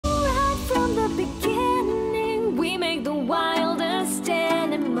from the beginning, we make the wildest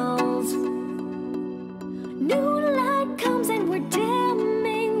animals. New light comes and we're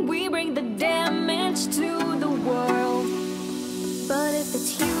dimming, we bring the damage to the world. But if it's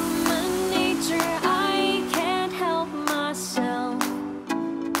human nature, I can't help myself.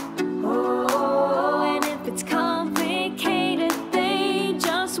 Oh, and if it's complicated, they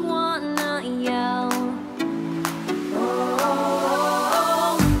just wanna yell.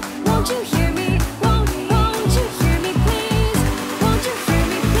 Oh, won't you hear me? Won't you hear me, please? Won't you hear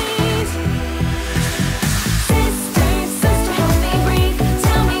me, please? Sister, sister, help me breathe.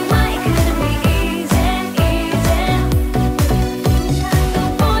 Tell me why it couldn't be easy, easy. The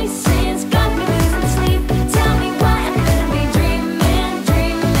voices got me losing sleep. Tell me why I couldn't be dreaming,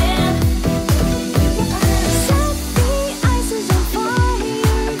 dreaming. Set the ices on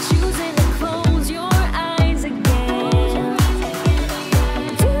fire, choosing to close your eyes again.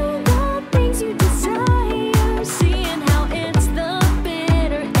 Do the things you desire, seeing how it's the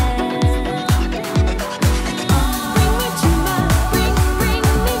bitter end. Bring me to my, bring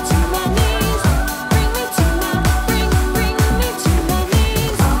me to my knees. Bring me to my, bring me to my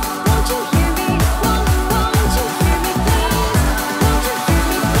knees. Won't you hear me? Won't you hear me, please? Won't you hear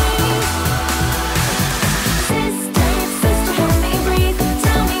me, please? Sister, sister, help me breathe.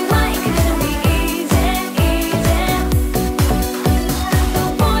 Tell me why it couldn't be easy, easy. The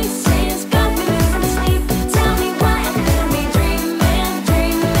voices got me losing sleep. Tell me why I couldn't be dreaming,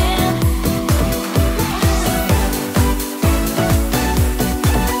 dreaming.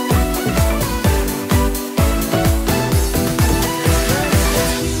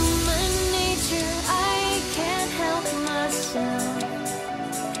 Human nature, I can't help myself.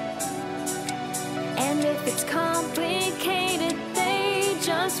 And if it's complicated, they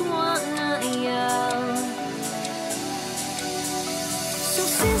just wanna yell. So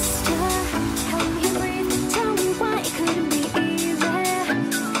sister, help me breathe. Tell me why it couldn't be easy.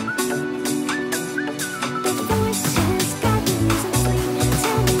 The voices got me losing sleep.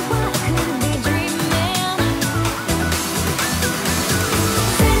 Tell me why I couldn't be dreaming.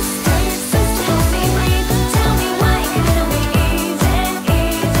 Sister, sister, help me breathe. Tell me why it couldn't be easy,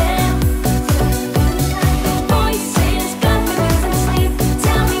 easy. The voices got me losing sleep.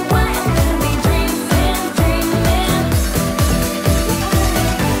 Tell me why I couldn't be dreaming, dreaming.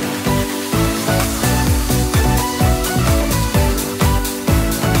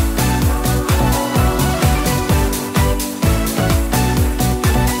 Right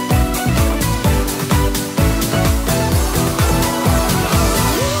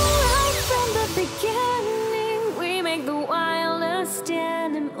from the beginning, we make the wildest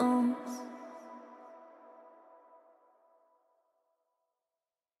animals.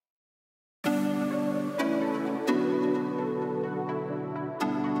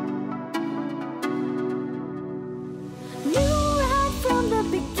 New right from the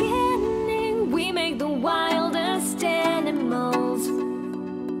beginning, we make the wildest animals.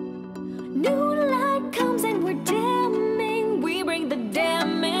 New light comes and we're dimming, we bring the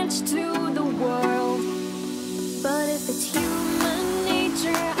damage to the world. But if it's human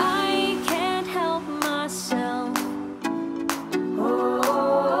nature, I can't help myself.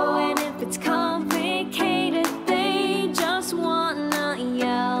 Oh, and if it's complicated, they just wanna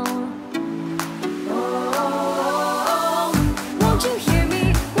yell. Oh, won't you hear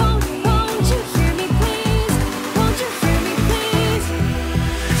me? Won't you hear me, please? Won't you hear me, please?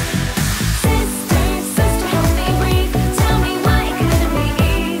 Sister, sister, help me breathe. Tell me why it couldn't be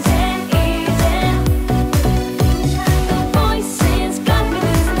easy,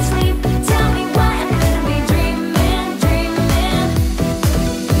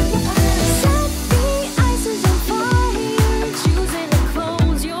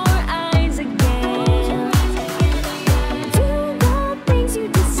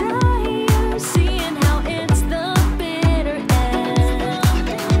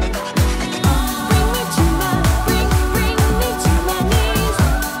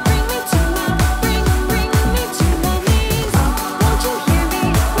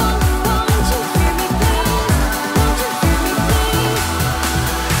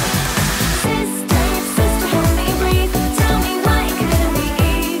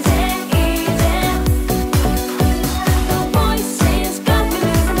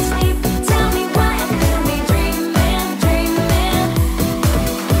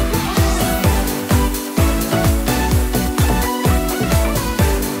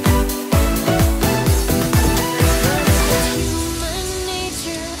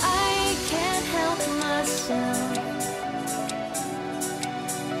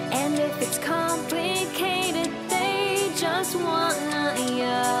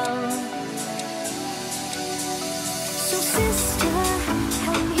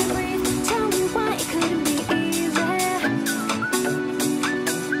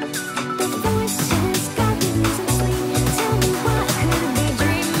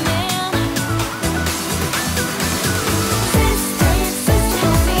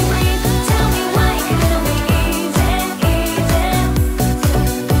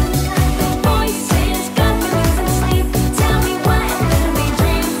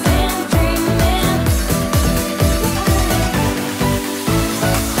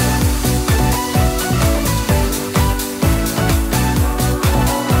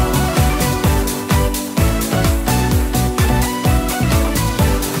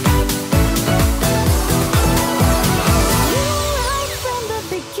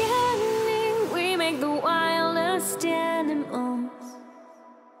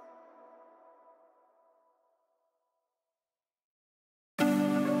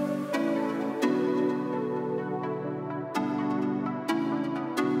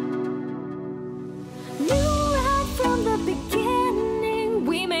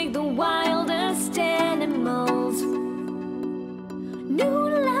 New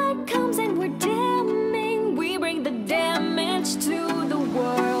light comes and we're dimming. We bring the damage to the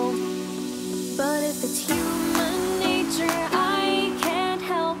world. But if it's human nature, I can't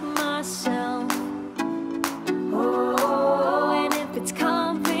help myself. Oh, and if it's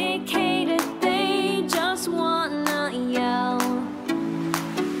complicated, they just wanna yell.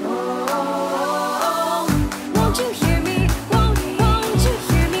 Oh, won't you hear me? Won't you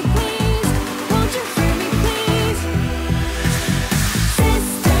hear me, please? Won't you hear me, please?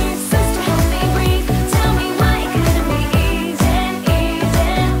 Sister, sister, help me breathe. Tell me why it couldn't be easy,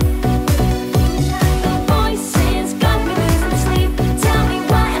 easy. The voices got me losing sleep. Tell me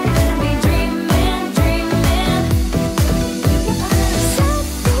why I couldn't be dreaming, dreaming. Set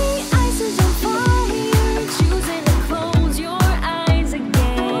the ices on fire, choosing to close your eyes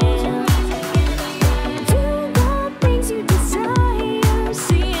again. Do the things you desire,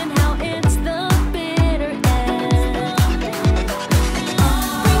 seeing how it's the bitter end.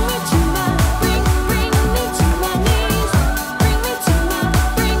 Bring me to my, bring me to my knees. Bring me to my,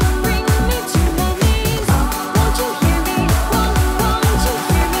 bring me to my knees. Won't you hear me? Won't you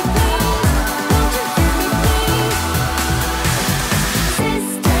hear me, please? Won't you hear me, please?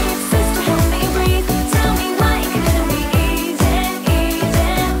 Sister, sister, help me breathe. Tell me why it couldn't be easy,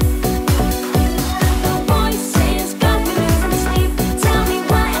 easy. The voices got me losing sleep. Tell me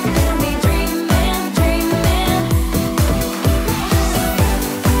why I couldn't be dreaming, dreaming.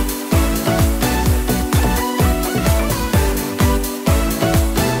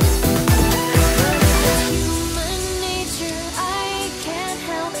 Human nature, I can't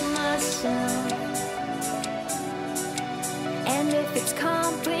help myself. And if it's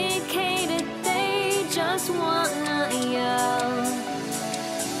complicated, they just wanna yell.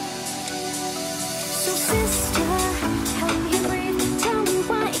 So sister, help me breathe. Tell me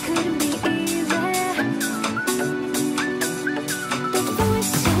why it couldn't be easy. The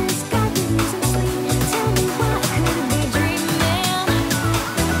voices got me losing sleep. Tell me why I couldn't be dreaming.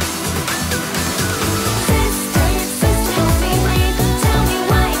 Sister, sister, help me breathe. Tell me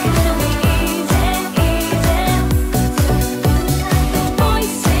why it couldn't be easy, easy. The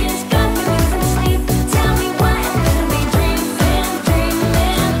voices got me losing sleep. Tell me why I couldn't be dreaming,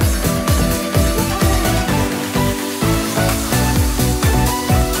 dreaming.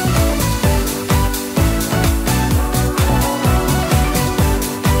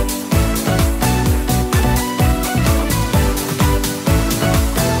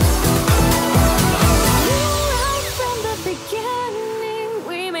 Right from the beginning,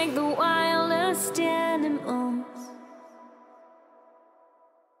 we make the wildest animals.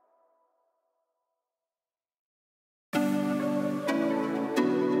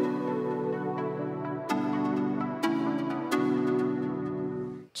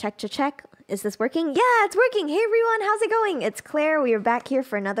 Check to check. Is this working? Yeah, it's working. Hey everyone, how's it going? It's Claire. We are back here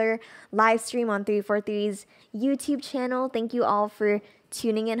for another live stream on 343's YouTube channel. Thank you all for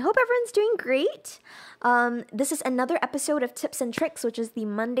tuning in. Hope everyone's doing great. This is another episode of Tips and Tricks, which is the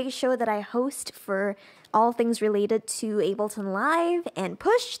Monday show that I host for all things related to Ableton Live and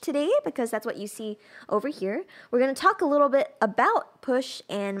Push today, because that's what you see over here. We're going to talk a little bit about Push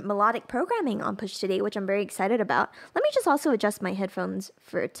and melodic programming on Push today, which I'm very excited about. Let me just also adjust my headphones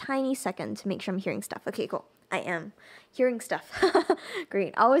for a tiny second to make sure I'm hearing stuff. Okay, cool. I am hearing stuff.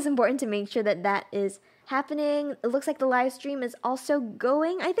 Great. Always important to make sure that that is happening. It looks like the live stream is also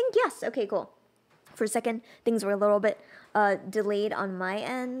going. I think yes. Okay, cool. For a second, things were a little bit delayed on my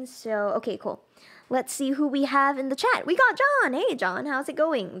end. So, okay, cool. Let's see who we have in the chat. We got John. Hey, John. How's it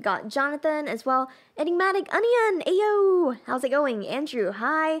going? We got Jonathan as well. Enigmatic Onion. Ayo. How's it going? Andrew.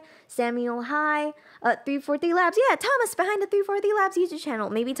 Hi. Samuel. Hi. 343 Labs. Yeah, Thomas behind the 343 Labs YouTube channel.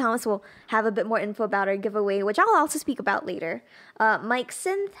 Maybe Thomas will have a bit more info about our giveaway, which I'll also speak about later. Mike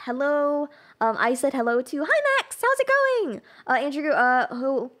Synth. Hello. I said hello to. Hi, Max. How's it going?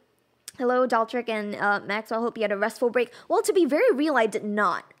 Andrew. Hello, dolltr and Max. I hope you had a restful break. Well, to be very real, I did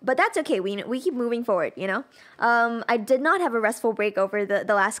not. But that's okay. We keep moving forward, you know? I did not have a restful break over the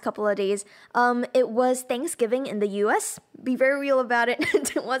last couple of days. It was Thanksgiving in the U.S. Be very real about it.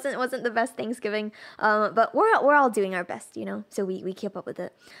 It wasn't the best Thanksgiving. But we're all doing our best, you know? So we keep up with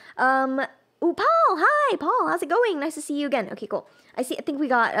it. Ooh, Paul. Hi, Paul. How's it going? Nice to see you again. Okay, cool. I think we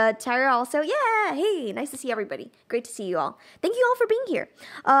got Tyra also. Yeah, hey, nice to see everybody. Great to see you all. Thank you all for being here.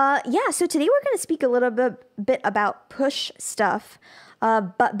 Yeah, so today we're going to speak a little bit about push stuff.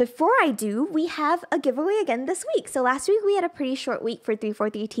 But before I do, we have a giveaway again this week. So last week we had a pretty short week for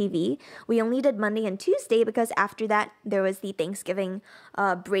 343 TV. We only did Monday and Tuesday because after that there was the Thanksgiving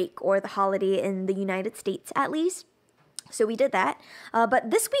break, or the holiday in the United States at least. So we did that. But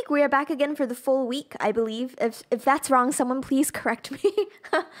this week we are back again for the full week, I believe. If that's wrong, someone please correct me.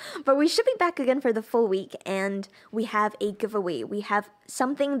 But we should be back again for the full week, and we have a giveaway. We have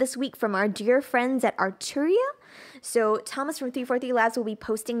something this week from our dear friends at Arturia. So Thomas from 343 Labs will be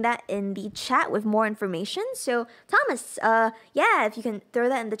posting that in the chat with more information. So Thomas, yeah, if you can throw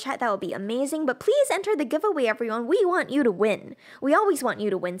that in the chat, that would be amazing. But please enter the giveaway, everyone. We want you to win. We always want you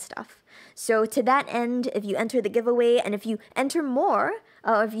to win stuff. So to that end, if you enter the giveaway, and if you enter more,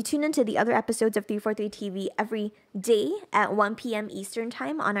 if you tune into the other episodes of 343 TV every day at 1 p.m. Eastern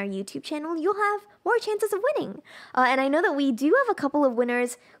Time on our YouTube channel, you'll have more chances of winning. And I know that we do have a couple of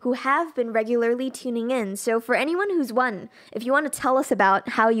winners who have been regularly tuning in. So for anyone who's won, if you want to tell us about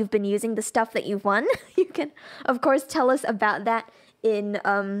how you've been using the stuff that you've won, you can, of course, tell us about that in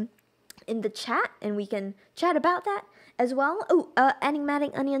the chat, and we can chat about that as well. Oh,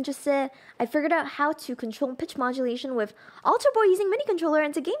 Enigmatic Onion just said, I figured out how to control pitch modulation with Alter Boy using MIDI controller, and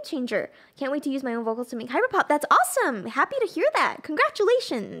it's a game changer. Can't wait to use my own vocals to make hyperpop. That's awesome. Happy to hear that.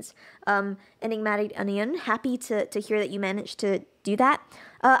 Congratulations, Enigmatic Onion. Happy to hear that you managed to do that.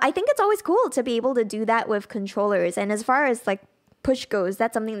 I think it's always cool to be able to do that with controllers. And as far as like push goes,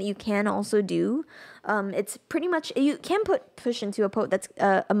 that's something that you can also do. It's pretty much, you can put push into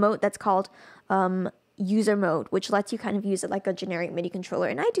a mode that's called user mode, which lets you kind of use it like a generic MIDI controller,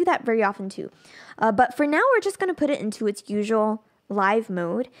 and I do that very often too. But for now, we're just going to put it into its usual live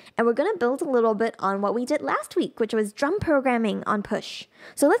mode, and we're going to build a little bit on what we did last week, which was drum programming on push.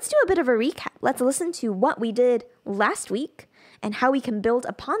 So let's do a bit of a recap. Let's listen to what we did last week and how we can build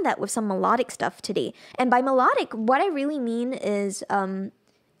upon that with some melodic stuff today. And by melodic, what I really mean is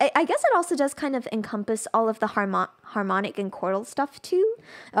I guess it also does kind of encompass all of the harmonic and chordal stuff too.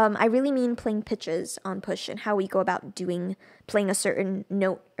 I really mean playing pitches on push and how we go about playing a certain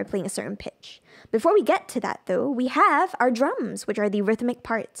note or playing a certain pitch. Before we get to that though, we have our drums, which are the rhythmic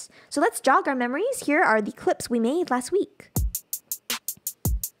parts. So let's jog our memories. Here are the clips we made last week.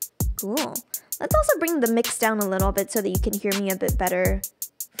 Cool. Let's also bring the mix down a little bit so that you can hear me a bit better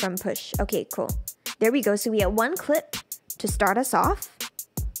from push. Okay, cool. There we go. So we have one clip to start us off.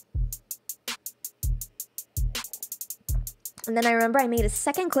 And then I remember I made a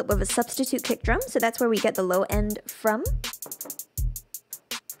second clip with a substitute kick drum, so that's where we get the low end from.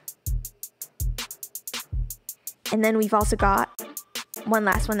 And then we've also got one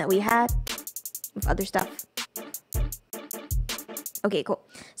last one that we had with other stuff. Okay, cool.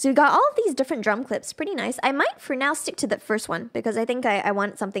 So we got all of these different drum clips, pretty nice. I might for now stick to the first one because I think I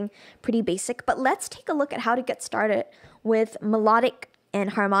want something pretty basic, but let's take a look at how to get started with melodic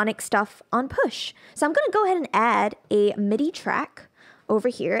and harmonic stuff on push. So I'm going to go ahead and add a MIDI track over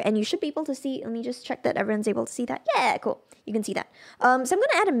here, and you should be able to see, let me just check that everyone's able to see that. Yeah, cool. You can see that. So I'm going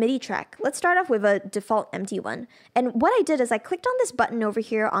to add a MIDI track. Let's start off with a default empty one. And what I did is I clicked on this button over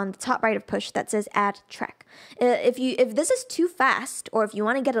here on the top right of push that says add track. If this is too fast, or if you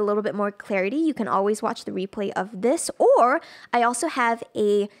want to get a little bit more clarity, you can always watch the replay of this. Or I also have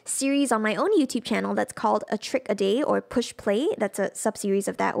a series on my own YouTube channel that's called A Trick a Day or Push Play. That's a sub-series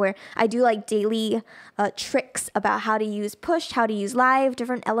of that where I do like daily tricks about how to use push, how to use live,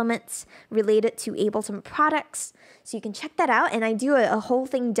 different elements related to Ableton products. So you can check that out, and I do a whole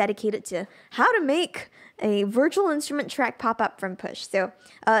thing dedicated to how to make a virtual instrument track pop up from push. So,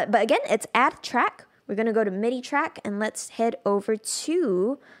 but again, it's add track. We're going to go to MIDI track, and let's head over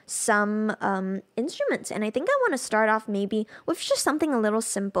to some instruments. And I think I want to start off maybe with just something a little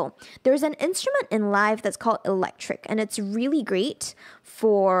simple. There's an instrument in live that's called electric, and it's really great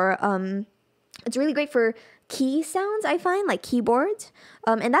for key sounds, I find, like keyboards.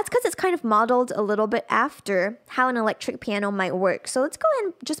 And that's because it's kind of modeled a little bit after how an electric piano might work. So let's go ahead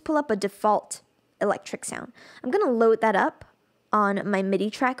and just pull up a default electric sound. I'm going to load that up on my MIDI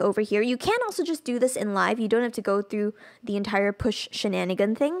track over here. You can also just do this in live. You don't have to go through the entire push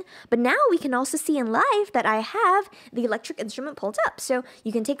shenanigan thing. But now we can also see in live that I have the electric instrument pulled up. So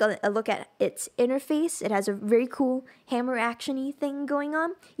you can take a look at its interface. It has a very cool hammer action-y thing going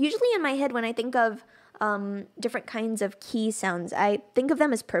on. Usually in my head when I think of different kinds of key sounds, I think of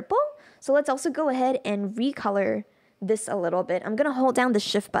them as purple. So let's also go ahead and recolor this a little bit. I'm going to hold down the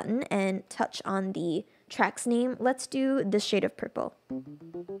shift button and touch on the track's name. Let's do this shade of purple.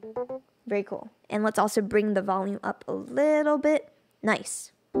 Very cool. And let's also bring the volume up a little bit.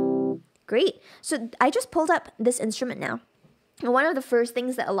 Nice. Great. So I just pulled up this instrument now. one of the first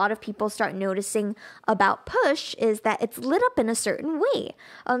things that a lot of people start noticing about push is that it's lit up in a certain way.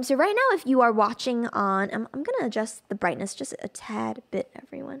 So right now, if you are watching on, I'm gonna adjust the brightness just a tad bit,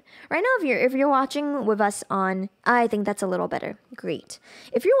 everyone. Right now, if you're watching with us on, I think that's a little better. Great.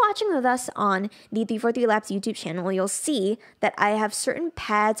 If you're watching with us on the 343 Labs YouTube channel, you'll see that I have certain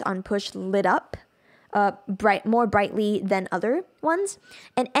pads on push lit up more brightly than other ones.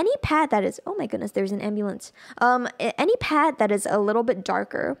 And any pad that is, oh my goodness, there's an ambulance. Any pad that is a little bit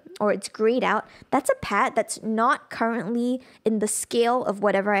darker or it's grayed out, that's a pad that's not currently in the scale of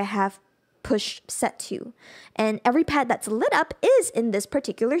whatever I have push set to. And every pad that's lit up is in this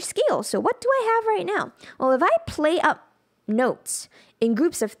particular scale. So what do I have right now? Well, if I play up notes in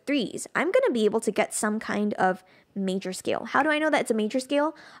groups of threes, I'm going to be able to get some kind of major scale. How do I know that it's a major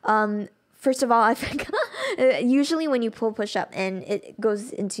scale? First of all, I think usually when you pull push up and it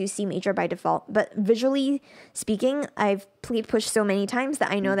goes into C major by default, but visually speaking, I've played push so many times that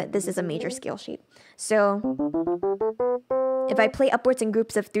I know that this is a major scale shape. So if I play upwards in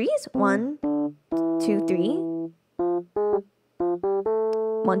groups of threes, 1, 2, 3,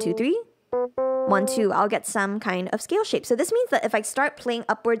 1, 2, 3, 1, 2, I'll get some kind of scale shape. So this means that if I start playing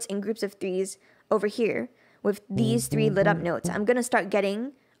upwards in groups of threes over here with these 3 lit up notes, I'm going to start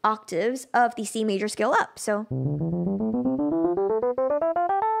getting octaves of the C major scale up. So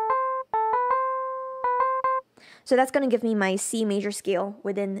that's going to give me my C major scale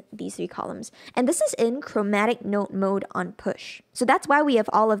within these 3 columns. And this is in chromatic note mode on push. So that's why we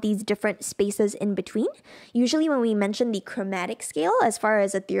have all of these different spaces in between. Usually when we mention the chromatic scale, as far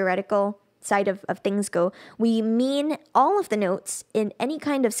as a theoretical side of things go, we mean all of the notes in any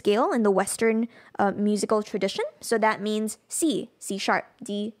kind of scale in the Western musical tradition. So that means C, C sharp,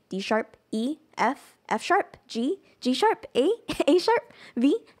 D, D sharp, E, F, F sharp, G, G sharp, A, A sharp,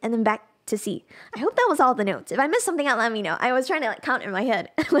 V, and then back to C. I hope that was all the notes. If I missed something out, let me know. I was trying to count in my head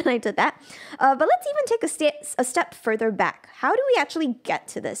when I did that. But let's even take a step further back. How do we actually get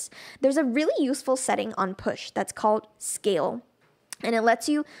to this? There's a really useful setting on push that's called scale. And it lets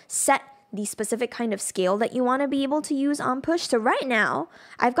you set the specific kind of scale that you want to be able to use on push. So right now,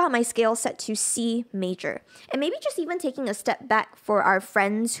 I've got my scale set to C major. And maybe just even taking a step back for our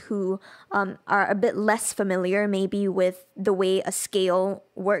friends who are a bit less familiar maybe with the way a scale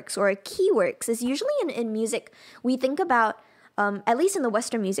works or a key works, is usually in music, we think about, at least in the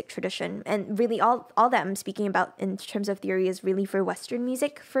Western music tradition, and really all that I'm speaking about in terms of theory is really for Western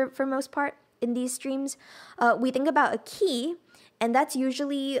music for most part in these streams. We think about a key, and that's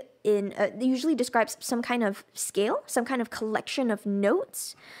usually usually describes some kind of scale, some kind of collection of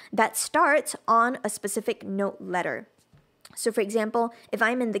notes that starts on a specific note letter. So for example, if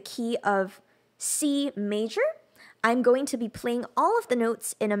I'm in the key of C major, I'm going to be playing all of the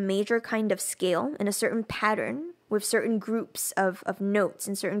notes in a major kind of scale, in a certain pattern, with certain groups of notes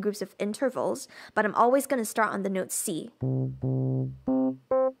and certain groups of intervals, but I'm always going to start on the note C.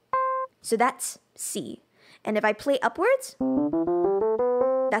 So that's C. And if I play upwards,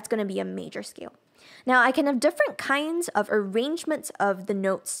 that's going to be a major scale. Now, I can have different kinds of arrangements of the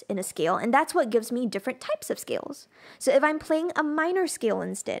notes in a scale, and that's what gives me different types of scales. So if I'm playing a minor scale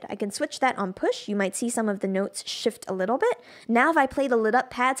instead, I can switch that on push. You might see some of the notes shift a little bit. Now, if I play the lit up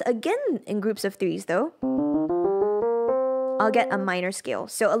pads again in groups of threes, though, I'll get a minor scale.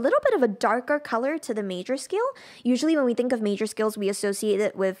 So a little bit of a darker color to the major scale. Usually when we think of major scales, we associate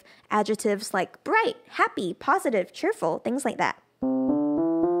it with adjectives like bright, happy, positive, cheerful, things like that.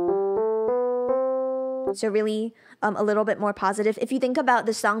 So really a little bit more positive. If you think about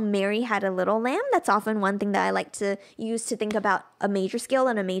the song Mary Had a Little Lamb, that's often one thing that I like to use to think about a major scale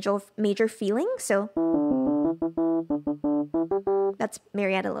and a major feeling. So that's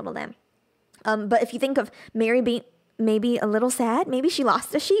Mary Had a Little Lamb. But if you think of Mary being maybe a little sad, maybe she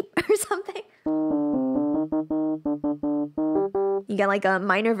lost a sheep or something, you get like a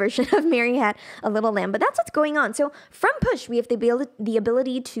minor version of Mary Had a Little Lamb, but that's what's going on. So from push, we have the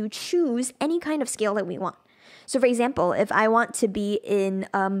ability to choose any kind of scale that we want. So for example, if I want to be in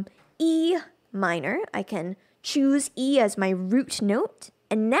E minor, I can choose E as my root note.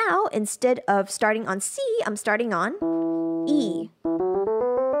 And now, instead of starting on C, I'm starting on E.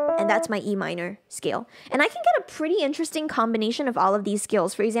 And that's my E minor scale. And I can get a pretty interesting combination of all of these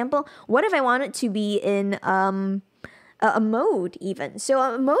scales. For example, what if I want it to be in a mode even? So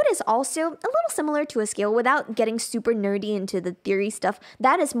a mode is also a little similar to a scale without getting super nerdy into the theory stuff.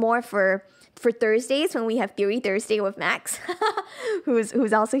 That is more for Thursdays when we have Theory Thursday with Max,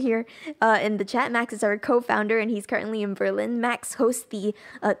 who's also here in the chat. Max is our co-founder and he's currently in Berlin. Max hosts the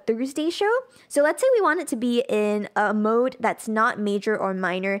Thursday show. So let's say we want it to be in a mode that's not major or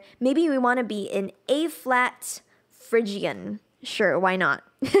minor. Maybe we want to be in A flat Phrygian. Sure, why not?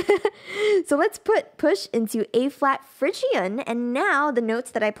 So let's put push into A flat Phrygian, and now the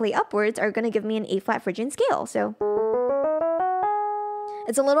notes that I play upwards are going to give me an A flat Phrygian scale. So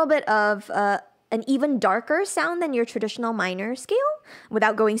it's a little bit of an even darker sound than your traditional minor scale,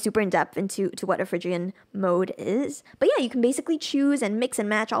 without going super in depth into what a Phrygian mode is. But yeah, you can basically choose and mix and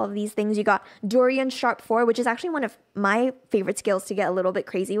match all of these things. You got Dorian sharp 4, which is actually one of my favorite scales to get a little bit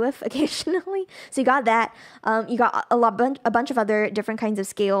crazy with occasionally. So you got that. You got a bunch of other different kinds of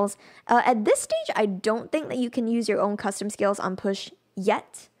scales. At this stage, I don't think that you can use your own custom scales on push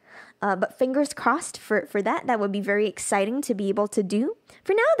yet. But fingers crossed for that. That would be very exciting to be able to do.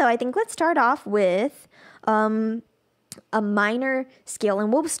 For now, though, I think let's start off with a minor scale,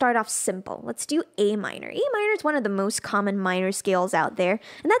 and we'll start off simple. Let's do A minor. A minor is one of the most common minor scales out there,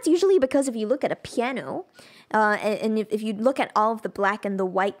 and that's usually because if you look at a piano, and if you look at all of the black and the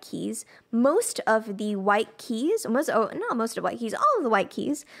white keys, most of the white keys, all of the white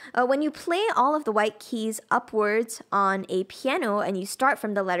keys, when you play all of the white keys upwards on a piano and you start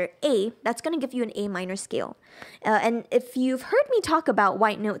from the letter A, that's going to give you an A minor scale. And if you've heard me talk about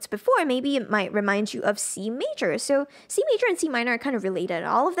white notes before, maybe it might remind you of C major. So C major and C minor are kind of related.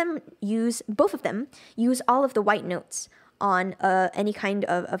 Both of them use all of the white notes on any kind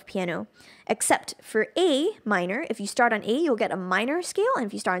of piano, except for A minor. If you start on A, you'll get a minor scale, and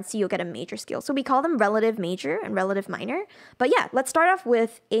if you start on C, you'll get a major scale. So we call them relative major and relative minor. But yeah, let's start off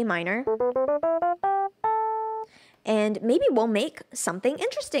with A minor. And maybe we'll make something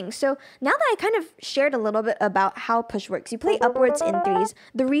interesting. So now that I kind of shared a little bit about how push works, you play upwards in threes.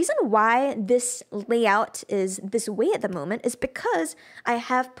 The reason why this layout is this way at the moment is because I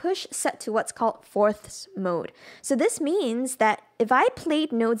have push set to what's called fourths mode. So this means that if I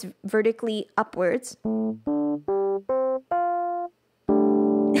played notes vertically upwards,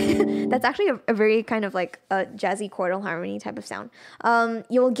 that's actually a very kind of like a jazzy chordal harmony type of sound.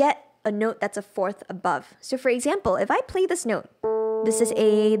 You'll get a note that's a fourth above. So for example, if I play this note, this is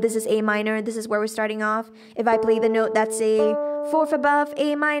A minor, this is where we're starting off. If I play the note that's a fourth above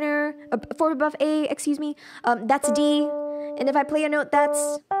A minor, fourth above A, excuse me, that's D. And if I play a note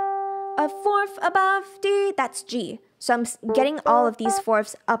that's a fourth above D, that's G. So I'm getting all of these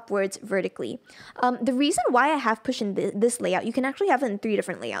fourths upwards vertically. The reason why I have push in this layout, you can actually have it in 3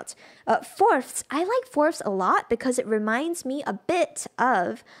 different layouts. Fourths, I like fourths a lot because it reminds me a bit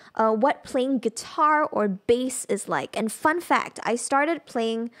of what playing guitar or bass is like. And fun fact, I started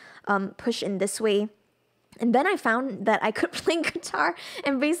playing push in this way, and then I found that I could play guitar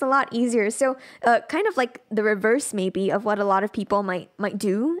and bass a lot easier. So kind of like the reverse maybe of what a lot of people might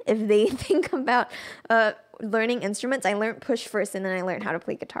do if they think about learning instruments. I learned push first, and then I learned how to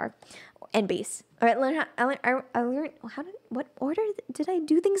play guitar and bass. I learned what order did I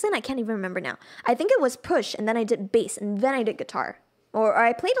do things in? I can't even remember now. I think it was push, and then I did bass, and then I did guitar. Or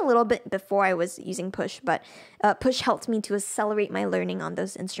I played a little bit before I was using push, but push helped me to accelerate my learning on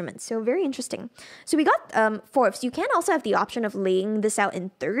those instruments. So very interesting. So we got fourths. You can also have the option of laying this out in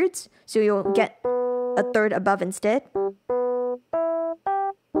thirds. So you'll get a third above instead.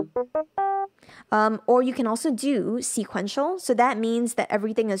 Or you can also do sequential. So that means that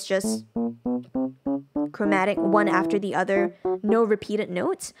everything is just chromatic, one after the other, no repeated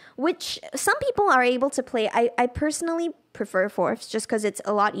notes, which some people are able to play. I personally prefer fourths just because it's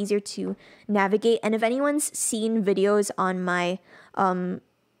a lot easier to navigate. And if anyone's seen videos on my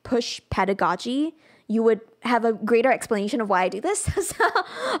push pedagogy, you would have a greater explanation of why I do this. And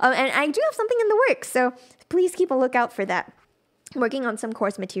I do have something in the works, so please keep a lookout for that. Working on some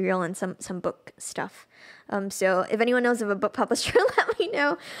course material and some book stuff. So if anyone knows of a book publisher, let me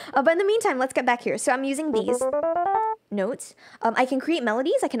know. But in the meantime, let's get back here. So I'm using these notes. I can create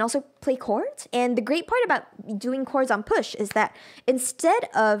melodies. I can also play chords. And the great part about doing chords on push is that instead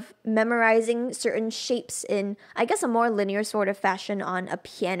of memorizing certain shapes in, I guess, a more linear sort of fashion on a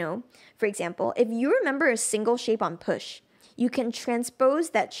piano, for example, if you remember a single shape on push, you can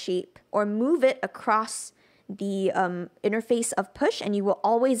transpose that shape or move it across the interface of push, and you will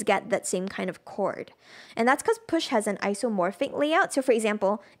always get that same kind of chord. And that's because push has an isomorphic layout. So for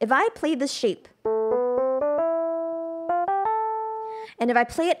example, if I play this shape, and if I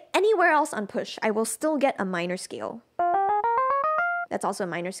play it anywhere else on push, I will still get a minor scale. That's also a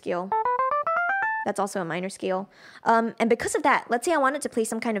minor scale. That's also a minor scale. And because of that, let's say I wanted to play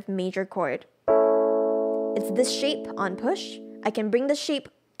some kind of major chord. It's this shape on push. I can bring this shape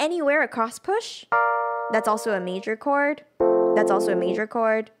anywhere across push. That's also a major chord. That's also a major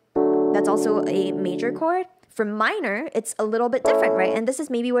chord. That's also a major chord. For minor, it's a little bit different, right? And this is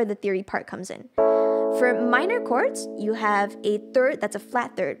maybe where the theory part comes in. For minor chords, you have a third that's a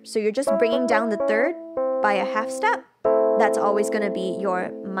flat third. So you're just bringing down the third by a half step. that's always going to be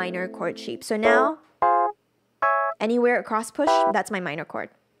your minor chord shape. So now, anywhere across push, that's my minor chord.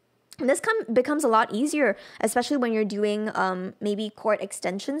 And this becomes a lot easier, especially when you're doing maybe chord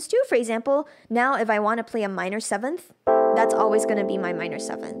extensions too. For example, now if I want to play a minor 7th, that's always going to be my minor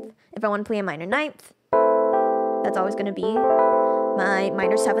 7th. If I want to play a minor 9th, that's always going to be my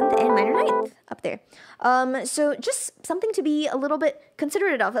minor 7th and minor 9th up there. So just something to be a little bit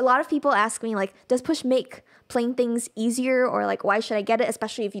considerate of. A lot of people ask me, like, does push make playing things easier, or like, why should I get it,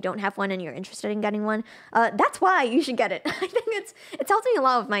 especially if you don't have one and you're interested in getting one? That's why you should get it. I think it's helped me a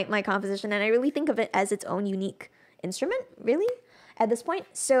lot with my composition, and I really think of it as its own unique instrument, really, at this point.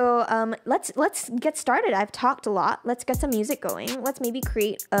 So let's get started. I've talked a lot. Let's get some music going. Let's maybe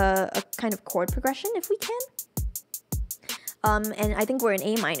create a kind of chord progression if we can. And I think we're in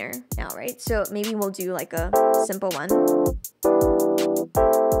A minor now, right? So maybe we'll do like a simple one.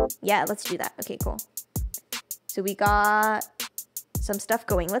 Yeah, let's do that. Okay, cool. So we got some stuff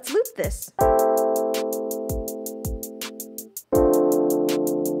going. Let's loop this.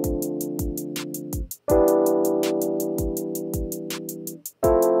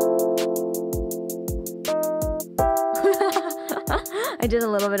 I did a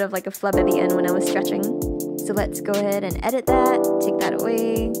little bit of like a flub at the end when I was stretching. So let's go ahead and edit that, take that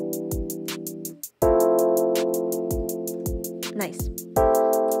away. Nice.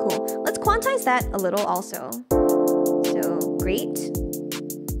 Cool. Let's quantize that a little also. So great.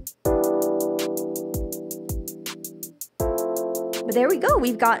 But there we go.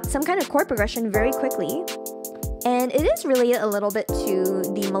 We've got some kind of chord progression very quickly. And it is really a little bit to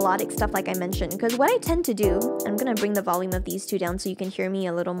the melodic stuff like I mentioned, because what I tend to do, I'm going to bring the volume of these two down so you can hear me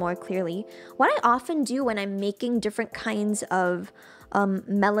a little more clearly. What I often do when I'm making different kinds of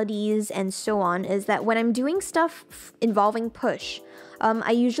melodies and so on is that when I'm doing stuff involving push,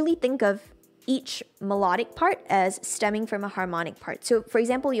 I usually think of each melodic part as stemming from a harmonic part. So for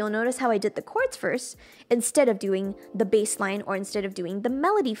example, you'll notice how I did the chords first instead of doing the bass line, or instead of doing the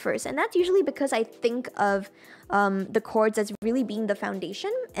melody first. And that's usually because I think of the chords as really being the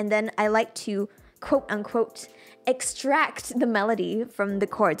foundation, and then I like to quote unquote extract the melody from the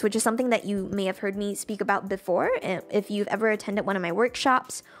chords, which is something that you may have heard me speak about before if you've ever attended one of my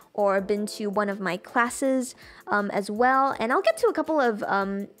workshops or been to one of my classes as well. And I'll get to a couple of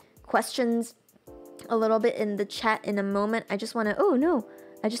questions a little bit in the chat in a moment. I just want to, oh no,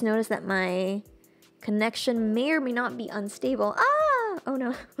 I just noticed that my connection may or may not be unstable. Oh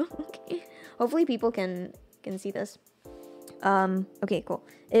no. Okay, hopefully people can see this. Okay, cool.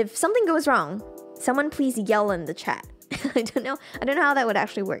 If something goes wrong, someone please yell in the chat. I don't know how that would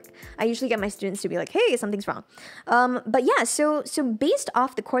actually work. I usually get my students to be like, hey, something's wrong. But yeah, so based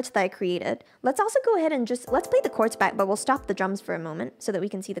off the chords that I created, let's also go ahead and let's play the chords back, but we'll stop the drums for a moment so that we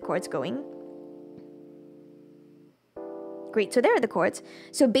can see the chords going. Great, so there are the chords.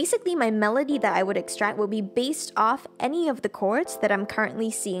 So basically my melody that I would extract will be based off any of the chords that I'm currently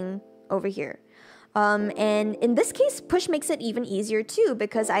seeing over here. And in this case, push makes it even easier too,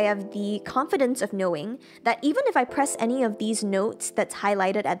 because I have the confidence of knowing that even if I press any of these notes that's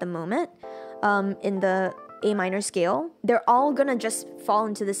highlighted at the moment in the A minor scale, they're all gonna just fall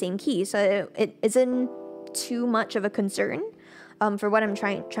into the same key. So it isn't too much of a concern for what I'm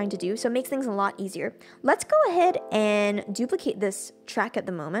trying to do. So it makes things a lot easier. Let's go ahead and duplicate this track at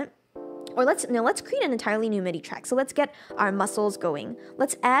the moment. Or let's create an entirely new MIDI track. So let's get our muscles going.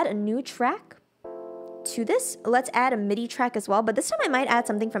 Let's add a new track to this. Let's add a MIDI track as well, but this time I might add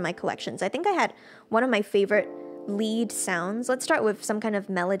something from my collections. I think I had one of my favorite lead sounds. Let's start with some kind of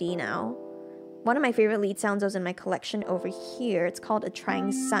melody now. One of my favorite lead sounds was in my collection over here. It's called a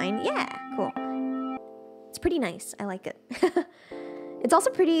trying sign. Yeah, cool. It's pretty nice. I like it. It's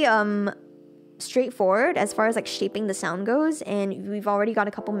also pretty straightforward as far as like shaping the sound goes, and we've already got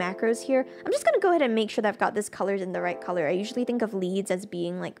a couple macros here. I'm just gonna go ahead and make sure that I've got this colored in the right color. I usually think of leads as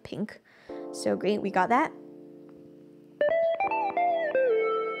being like pink. So great, we got that.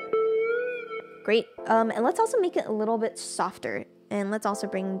 Great, and let's also make it a little bit softer. And let's also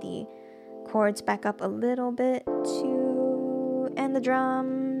bring the chords back up a little bit too, and the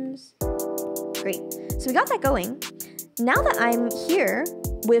drums. Great, so we got that going. Now that I'm here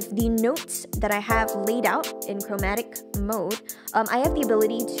with the notes that I have laid out in chromatic mode, I have the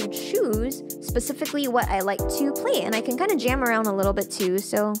ability to choose specifically what I like to play, and I can kind of jam around a little bit too,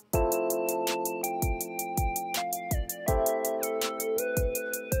 so.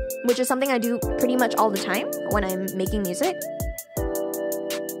 Which is something I do pretty much all the time when I'm making music.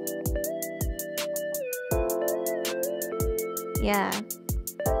 Yeah.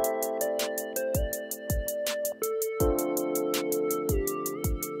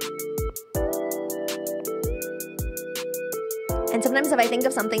 And sometimes if I think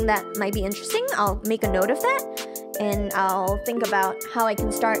of something that might be interesting, I'll make a note of that, and I'll think about how I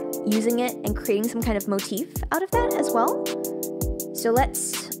can start using it and creating some kind of motif out of that as well. So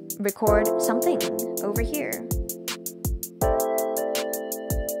let's record something over here.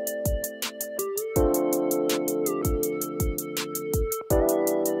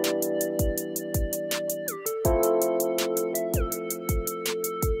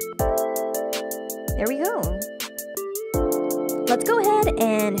 There we go. Let's go ahead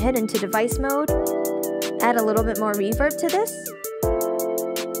and head into device mode. Add a little bit more reverb to this.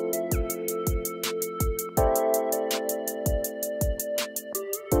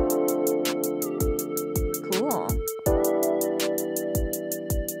 Cool.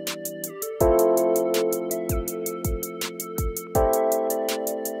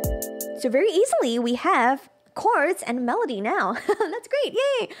 So very easily we have chords and melody now. That's great.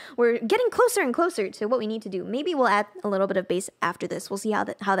 Yay! We're getting closer and closer to what we need to do. Maybe we'll add a little bit of bass after this. We'll see how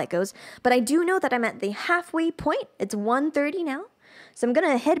that goes. But I do know that I'm at the halfway point. It's 1:30 now. So I'm going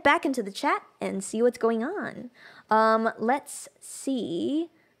to head back into the chat and see what's going on. Let's see.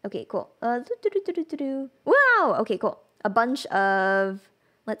 Okay, cool. Wow! Okay, cool. A bunch of,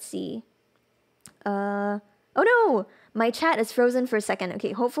 let's see. Oh no! My chat is frozen for a second.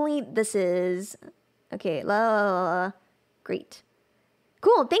 Okay, hopefully this is... Okay, great.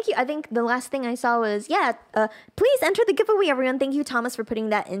 Cool, thank you. I think the last thing I saw was, yeah, please enter the giveaway, everyone. Thank you, Thomas, for putting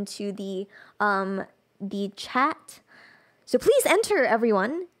that into the chat. So please enter,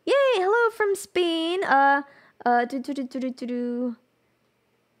 everyone. Yay, hello from Spain.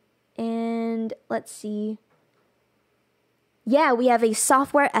 And let's see. Yeah, we have a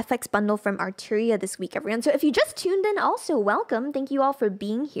software FX bundle from Arturia this week, everyone. So if you just tuned in, also welcome. Thank you all for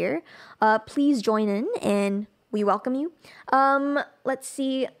being here. Please join in and we welcome you. Let's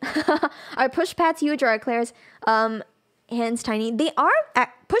see. Are push pads huge or are Claire's hands tiny? They are.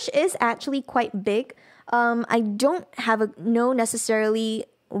 Push is actually quite big. I don't know necessarily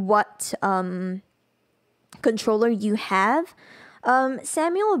what controller you have,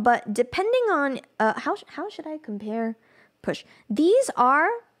 Samuel, but depending on how should I compare push? These are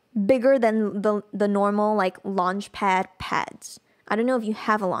bigger than the normal like launch pad pads. I don't know if you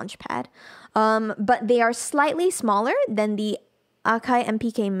have a launch pad, but they are slightly smaller than the Akai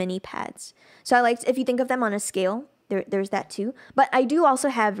MPK mini pads. So I like, if you think of them on a scale, there's that too. But I do also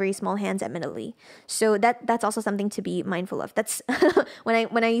have very small hands, admittedly. So that's also something to be mindful of. That's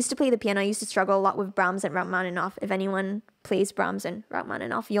when I used to play the piano, I used to struggle a lot with Brahms and Rachmaninoff. If anyone plays Brahms and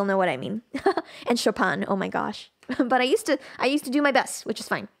Rachmaninoff, you'll know what I mean. And Chopin, oh my gosh. But I used to do my best, which is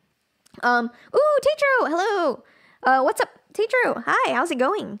fine. Ooh, TAETRO, hello. What's up, TAETRO? Hi, how's it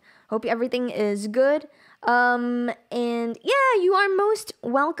going? Hope everything is good. And yeah, you are most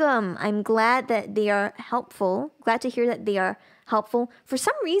welcome. I'm glad that they are helpful. Glad to hear that they are helpful. For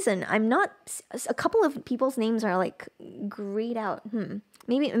some reason, a couple of people's names are like grayed out.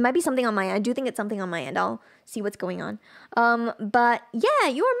 Maybe it might be something on my end. I do think it's something on my end. I'll see what's going on. But yeah,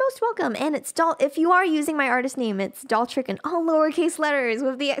 you are most welcome. And it's if you are using my artist name, it's dolltr in all lowercase letters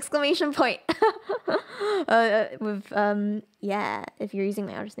with the exclamation point. Yeah, if you're using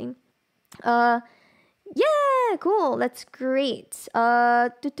my artist name. Yeah, cool. That's great.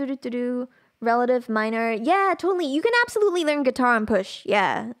 Relative minor. Yeah, totally. You can absolutely learn guitar on push.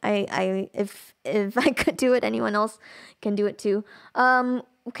 Yeah, if I could do it, anyone else can do it too.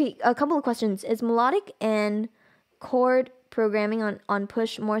 Okay, a couple of questions. Is melodic and chord programming on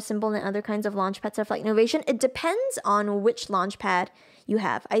push more simple than other kinds of launchpad stuff like Novation? It depends on which launchpad you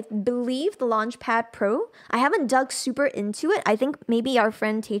have. I believe the Launchpad Pro. I haven't dug super into it. I think maybe our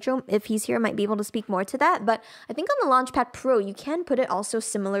friend TAETRO, if he's here, might be able to speak more to that. But I think on the Launchpad Pro, you can put it also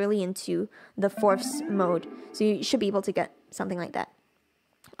similarly into the fourths mode. So you should be able to get something like that.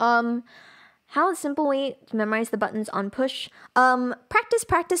 How a simple way to memorize the buttons on push? Practice,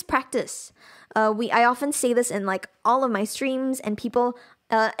 practice, practice. I often say this in like all of my streams, and people,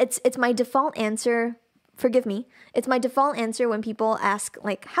 it's my default answer. Forgive me. It's my default answer when people ask,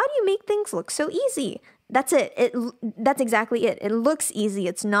 like, how do you make things look so easy? That's it. That's exactly it. It looks easy.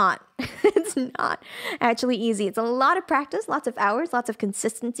 It's not. It's not actually easy. It's a lot of practice, lots of hours, lots of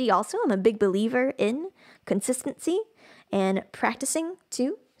consistency also. I'm a big believer in consistency and practicing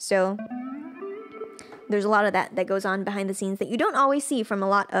too. So there's a lot of that goes on behind the scenes that you don't always see from a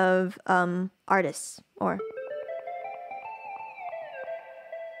lot of artists or...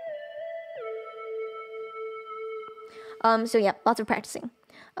 So yeah, lots of practicing.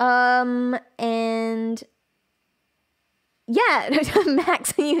 And yeah,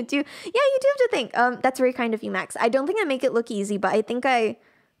 Max, you do have to think. That's very kind of you, Max. I don't think I make it look easy, but I think I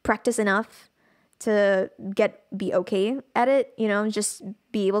practice enough be okay at it, you know, just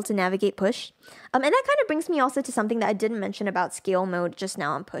be able to navigate push. And that kind of brings me also to something that I didn't mention about scale mode just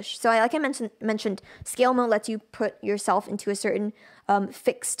now on push. So like I mentioned, scale mode lets you put yourself into a certain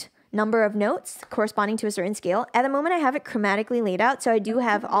fixed number of notes corresponding to a certain scale. At the moment, I have it chromatically laid out, so I do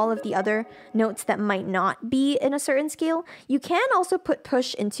have all of the other notes that might not be in a certain scale. You can also put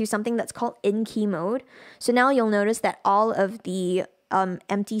push into something that's called in-key mode. So now you'll notice that all of the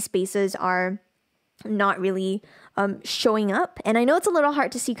empty spaces are not really showing up. And I know it's a little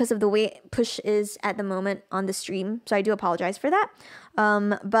hard to see because of the way push is at the moment on the stream, so I do apologize for that.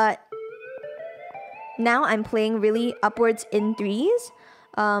 But now I'm playing really upwards in threes.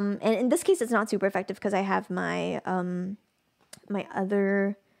 And in this case, it's not super effective because I have my my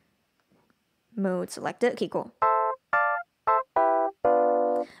other mode selected. Okay, cool.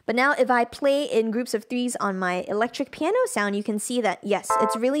 But now if I play in groups of threes on my electric piano sound, you can see that, yes,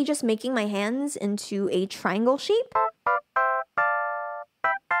 it's really just making my hands into a triangle shape.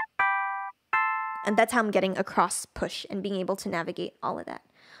 And that's how I'm getting across push and being able to navigate all of that.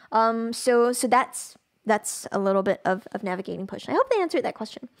 So that's a little bit of navigating push. I hope they answered that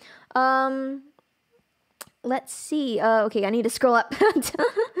question. Let's see. Okay, I need to scroll up to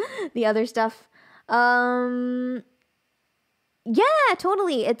the other stuff. Yeah,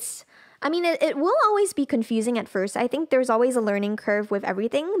 totally. I mean, it will always be confusing at first. I think there's always a learning curve with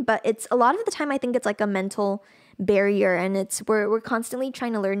everything, but it's a lot of the time I think it's like a mental barrier, and we're constantly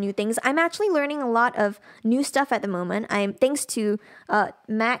trying to learn new things. I'm actually learning a lot of new stuff at the moment. Thanks to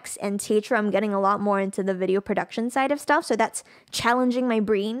Max and TAETRO, I'm getting a lot more into the video production side of stuff, so that's challenging my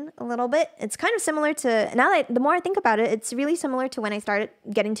brain a little bit. It's kind of similar to, now that the more I think about it, it's really similar to when I started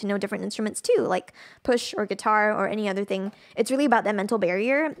getting to know different instruments too, like push or guitar or any other thing. It's really about that mental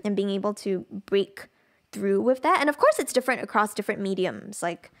barrier and being able to break through with that. And of course it's different across different mediums,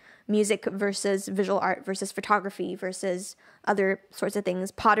 like music versus visual art versus photography versus other sorts of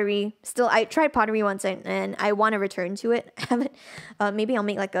things. Pottery. Still, I tried pottery once and I want to return to it. I haven't. Maybe I'll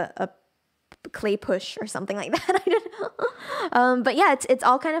make like a clay push or something like that. I don't know. But yeah, it's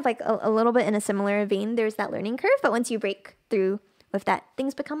all kind of like a little bit in a similar vein. There's that learning curve, but once you break through with that,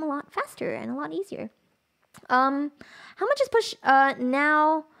 things become a lot faster and a lot easier. How much is push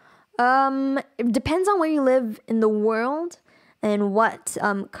now? It depends on where you live in the world and what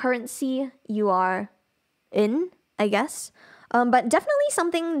currency you are in, I guess. But definitely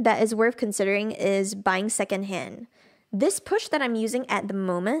something that is worth considering is buying secondhand. This push that I'm using at the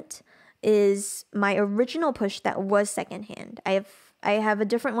moment is my original push that was secondhand. I have a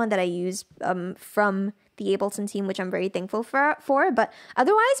different one that I use from the Ableton team, which I'm very thankful for. But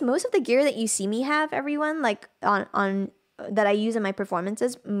otherwise, most of the gear that you see me have, everyone, like on that I use in my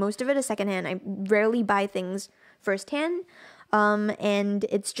performances, most of it is secondhand. I rarely buy things firsthand. And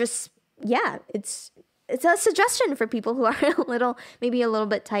it's just, yeah, it's a suggestion for people who are maybe a little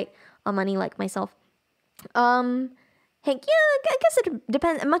bit tight on money like myself. Hank, yeah, I guess it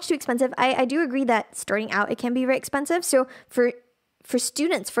depends. Much too expensive. I do agree that starting out, it can be very expensive. So for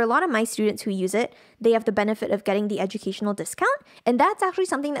students, for a lot of my students who use it, they have the benefit of getting the educational discount. And that's actually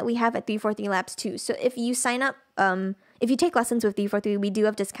something that we have at 343 Labs too. So if you sign up, if you take lessons with 343, we do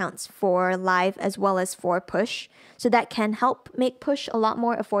have discounts for live as well as for push. So that can help make push a lot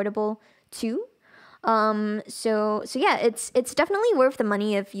more affordable too. So yeah, it's definitely worth the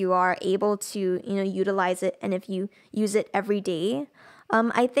money if you are able to, utilize it and if you use it every day.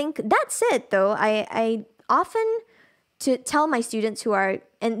 I think that's it though. I often to tell my students who are,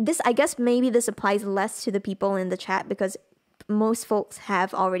 and this, I guess maybe this applies less to the people in the chat because most folks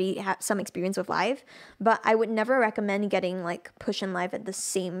have some experience with live, but I would never recommend getting like push and live at the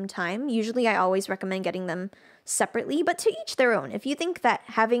same time. Usually I always recommend getting them separately, but to each their own. If you think that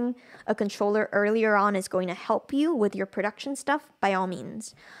having a controller earlier on is going to help you with your production stuff, by all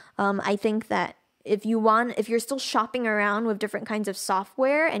means. I think that if you're still shopping around with different kinds of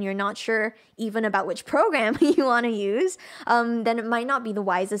software and you're not sure even about which program you want to use, then it might not be the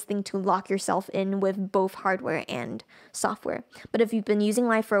wisest thing to lock yourself in with both hardware and software. But if you've been using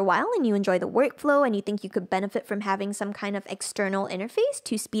Live for a while and you enjoy the workflow and you think you could benefit from having some kind of external interface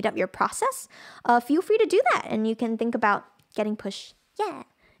to speed up your process, feel free to do that. And you can think about getting push. Yeah,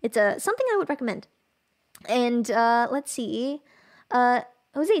 it's something I would recommend. And let's see.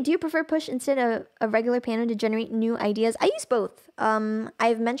 Jose, do you prefer push instead of a regular piano to generate new ideas? I use both.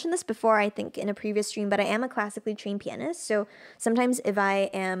 I've mentioned this before, I think, in a previous stream, but I am a classically trained pianist. So sometimes if I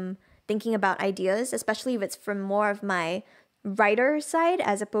am thinking about ideas, especially if it's from more of my writer side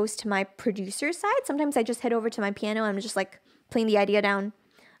as opposed to my producer side, sometimes I just head over to my piano and I'm just like playing the idea down.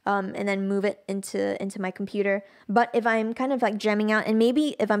 and then move it into my computer. But if I'm kind of like jamming out, and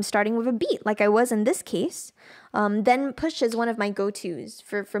maybe if I'm starting with a beat, like I was in this case, then Push is one of my go-tos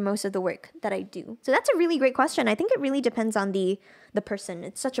for most of the work that I do. So that's a really great question. I think it really depends on the person.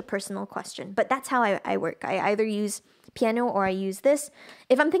 It's such a personal question, but that's how I work. I either use piano or I use this.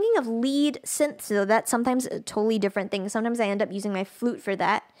 If I'm thinking of lead synth, so that's sometimes a totally different thing. Sometimes I end up using my flute for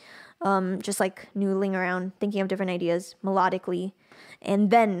that, just like noodling around, thinking of different ideas melodically.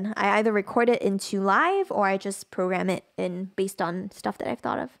 And then I either record it into live or I just program it in based on stuff that I've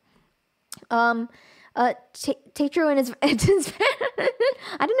thought of. TAETRO and his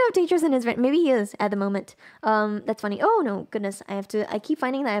I don't know if TAETRO's in his maybe he is at the moment. That's funny. Oh no, goodness. I keep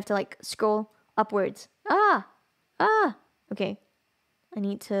finding that I have to like scroll upwards. Okay. I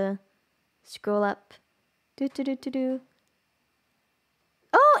need to scroll up.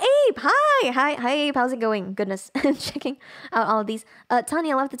 Oh, Abe! Hi, Abe. How's it going? Goodness, I'm checking out all of these.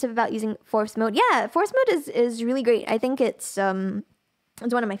 Tanya, I love the tip about using force mode. Yeah, force mode is really great. I think it's one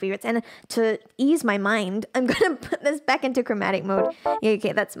of my favorites. And to ease my mind, I'm gonna put this back into chromatic mode. Yeah,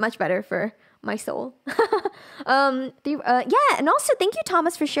 okay, that's much better for my soul. Yeah, and also thank you,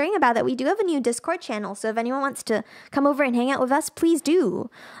 Thomas, for sharing about that. We do have a new Discord channel, so if anyone wants to come over and hang out with us, please do.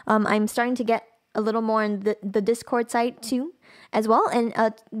 I'm starting to get a little more on the Discord site too, as well. And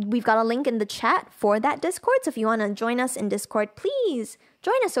we've got a link in the chat for that Discord. So if you want to join us in Discord, please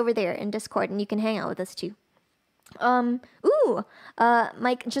join us over there in Discord and you can hang out with us too.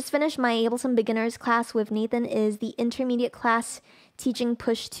 Mike, just finished my Ableton beginners class with Nathan. Is the intermediate class teaching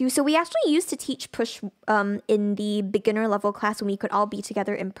Push too? So we actually used to teach Push in the beginner level class when we could all be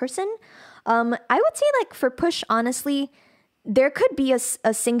together in person. I would say like for Push, honestly, there could be a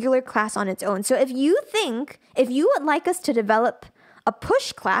singular class on its own. So if you would like us to develop a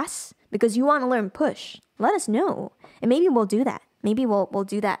Push class because you want to learn Push, let us know. And maybe we'll do that. Maybe we'll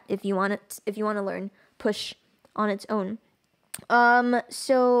do that if you want to learn Push on its own.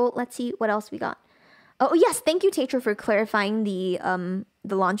 So let's see what else we got. Oh yes, thank you, TAETRO, for clarifying the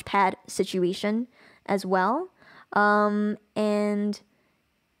Launchpad situation as well. And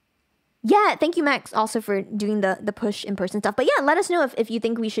yeah, thank you, Max, also for doing the Push in-person stuff. But yeah, let us know if you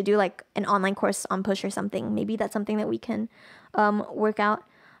think we should do like an online course on Push or something. Maybe that's something that we can work out.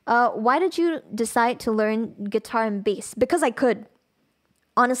 Why did you decide to learn guitar and bass? Because I could.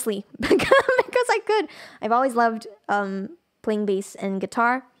 Honestly, because I could. I've always loved playing bass and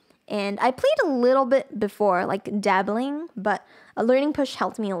guitar. And I played a little bit before, like dabbling, but learning Push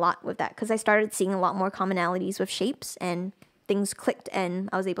helped me a lot with that because I started seeing a lot more commonalities with shapes and things clicked and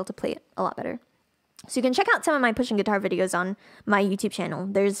I was able to play it a lot better. So you can check out some of my Push and guitar videos on my YouTube channel.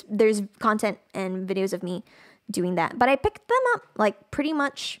 There's content and videos of me doing that. But I picked them up like pretty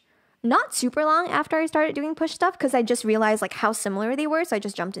much not super long after I started doing Push stuff because I just realized like how similar they were. So I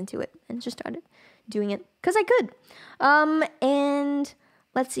just jumped into it and just started doing it because I could. And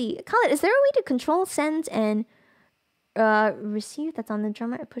let's see. Khaled, is there a way to control sends and receive that's on the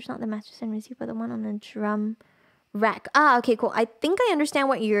drum rack? Push not the master send receive, but the one on the drum rack. Okay, cool. I think I understand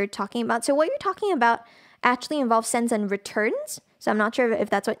what you're talking about. So what you're talking about actually involves sends and returns. So I'm not sure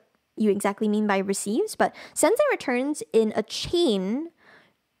if that's what you exactly mean by receives, but sends and returns in a chain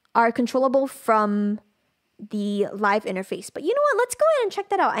are controllable from the live interface. But you know what? Let's go ahead and check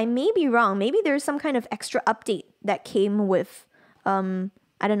that out. I may be wrong. Maybe there's some kind of extra update that came with, I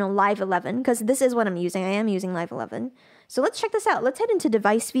don't know, Live 11, because this is what I'm using. I am using Live 11. So let's check this out. Let's head into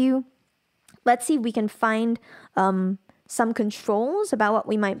device view. Let's see if we can find some controls about what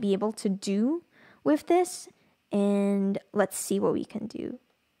we might be able to do with this. And let's see what we can do.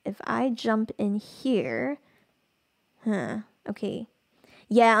 If I jump in here, okay.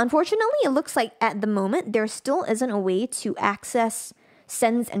 Yeah, unfortunately, it looks like at the moment, there still isn't a way to access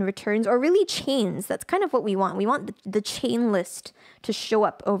sends and returns or really chains. That's kind of what we want. We want the chain list to show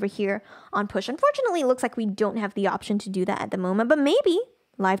up over here on Push. Unfortunately, it looks like we don't have the option to do that at the moment, but maybe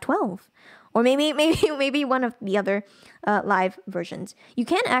Live 12 or maybe one of the other live versions. You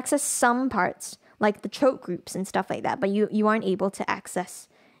can access some parts like the choke groups and stuff like that, but you aren't able to access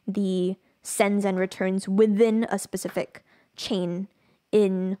the sends and returns within a specific chain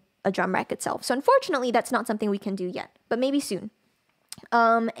in a drum rack itself. So unfortunately, that's not something we can do yet, but maybe soon.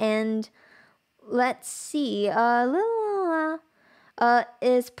 And let's see,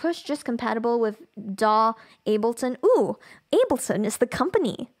 is Push just compatible with DAW Ableton? Ooh, Ableton is the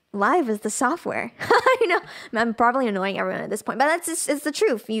company. Live is the software. I know I'm probably annoying everyone at this point, but it's the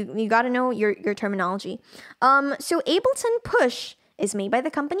truth. You got to know your terminology. So Ableton Push is made by the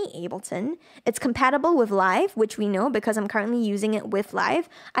company Ableton. It's compatible with Live, which we know because I'm currently using it with Live.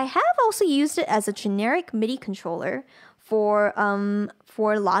 I have also used it as a generic MIDI controller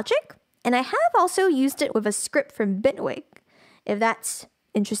for Logic, and I have also used it with a script from Bitwig, if that's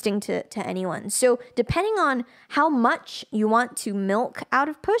interesting to anyone. So depending on how much you want to milk out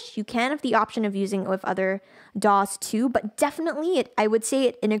of Push, you can have the option of using it with other DAWs too, but definitely I would say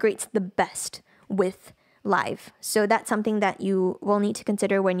it integrates the best with Live. So that's something that you will need to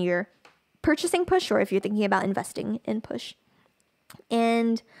consider when you're purchasing Push or if you're thinking about investing in Push.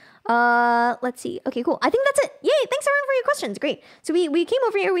 And let's see. Okay, cool. I think that's it. Yay! Thanks everyone for your questions. Great. So we came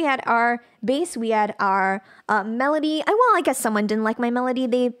over here. We had our bass. We had our melody. Well, I guess someone didn't like my melody.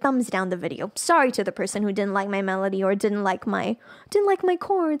 They thumbs down the video. Sorry to the person who didn't like my melody or didn't like my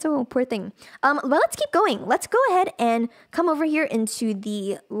chords. Oh, poor thing. But let's keep going. Let's go ahead and come over here into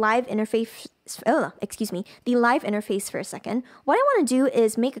the live interface. The live interface for a second. What I want to do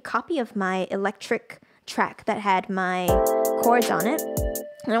is make a copy of my electric track that had my chords on it.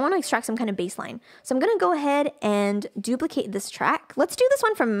 And I want to extract some kind of bass line. So I'm going to go ahead and duplicate this track. Let's do this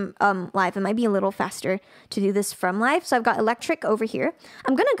one from Live. It might be a little faster to do this from Live. So I've got electric over here.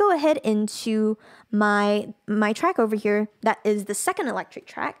 I'm going to go ahead into my track over here. That is the second electric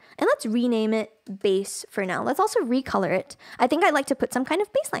track. And let's rename it bass for now. Let's also recolor it. I think I'd like to put some kind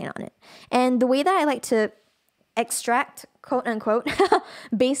of bass line on it. And the way that I like to extract, quote unquote,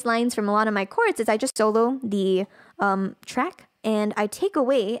 bass lines from a lot of my chords is I just solo the track. And I take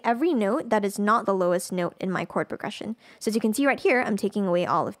away every note that is not the lowest note in my chord progression. So as you can see right here, I'm taking away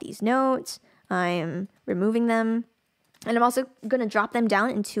all of these notes. I'm removing them. And I'm also going to drop them down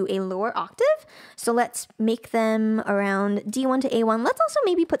into a lower octave. So let's make them around D1 to A1. Let's also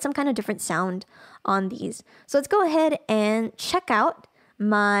maybe put some kind of different sound on these. So let's go ahead and check out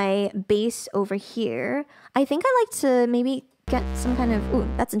my bass over here. I think I like to maybe get some kind of, ooh,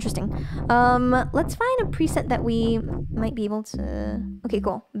 that's interesting. Let's find a preset that we might be able to, okay,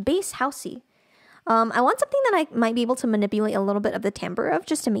 cool. Bass housey. I want something that I might be able to manipulate a little bit of the timbre of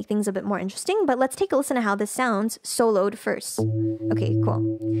just to make things a bit more interesting, but let's take a listen to how this sounds soloed first. Okay,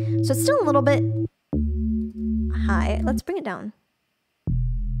 cool. So it's still a little bit high. Let's bring it down.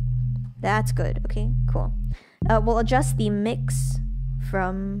 That's good. Okay, cool. We'll adjust the mix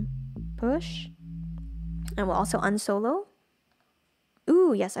from Push, and we'll also unsolo.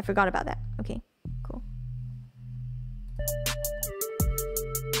 Ooh, yes, I forgot about that. Okay, cool.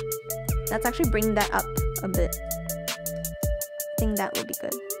 Let's actually bring that up a bit. I think that would be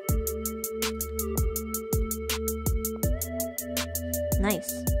good. Nice.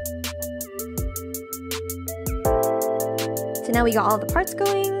 So now we got all the parts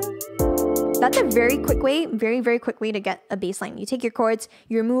going. That's a very quick way, very quick way to get a bass line. You take your chords,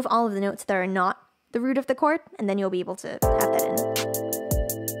 you remove all of the notes that are not the root of the chord, and then you'll be able to have that in.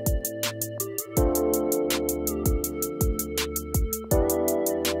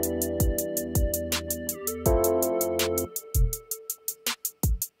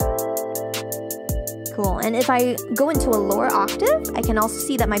 Cool. And if I go into a lower octave, I can also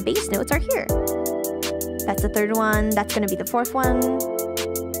see that my bass notes are here. That's the third one. That's going to be the fourth one.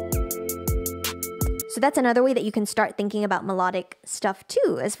 So that's another way that you can start thinking about melodic stuff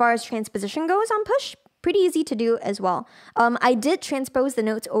too. As far as transposition goes on Push, pretty easy to do as well. I did transpose the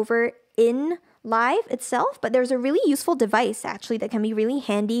notes over in Live itself, but there's a really useful device actually that can be really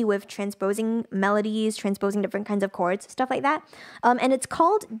handy with transposing melodies, transposing different kinds of chords, stuff like that. And it's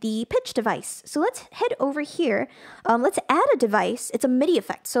called the pitch device. So let's head over here. Let's add a device. It's a MIDI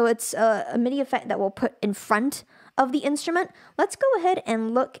effect. So it's a MIDI effect that we'll put in front of the instrument. Let's go ahead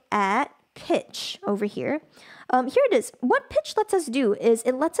and look at pitch over here. Here it is. What pitch lets us do is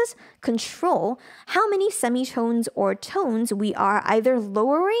it lets us control how many semitones or tones we are either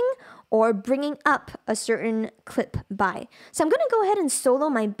lowering or bringing up a certain clip by. So I'm going to go ahead and solo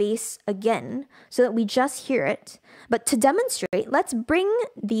my bass again so that we just hear it. But to demonstrate, let's bring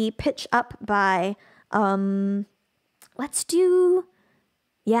the pitch up by, let's do,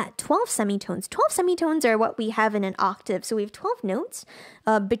 12 semitones. 12 semitones are what we have in an octave. So we have 12 notes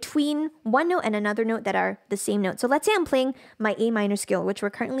between one note and another note that are the same note. So let's say I'm playing my A minor scale, which we're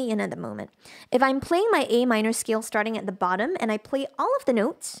currently in at the moment. If I'm playing my A minor scale starting at the bottom and I play all of the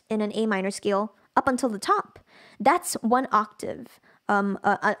notes in an A minor scale up until the top, that's one octave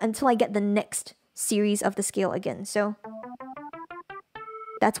until I get the next series of the scale again. So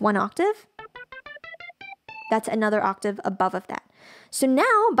that's one octave. That's another octave above of that. So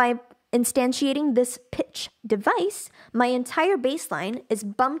now by instantiating this pitch device, my entire bass line is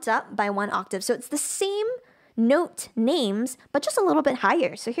bumped up by one octave. So it's the same note names, but just a little bit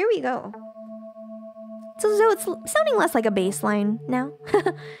higher. So here we go. So it's sounding less like a bass line now.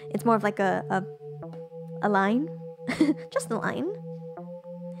 It's more of like a line, just a line.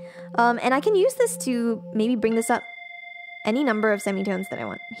 And I can use this to maybe bring this up any number of semitones that I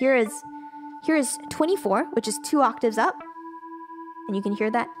want. Here is 24, which is 2 octaves up. And you can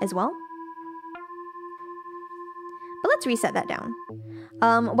hear that as well. But let's reset that down.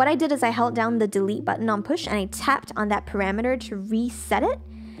 What I did is I held down the delete button on push and I tapped on that parameter to reset it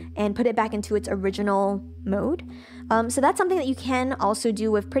and put it back into its original mode. So that's something that you can also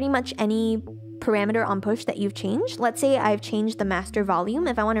do with pretty much any parameter on push that you've changed. Let's say I've changed the master volume.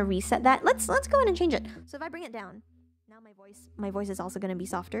 If I want to reset that, let's go ahead and change it. So if I bring it down, now my voice is also going to be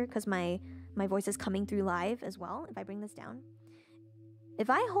softer because my voice is coming through live as well. If I bring this down, if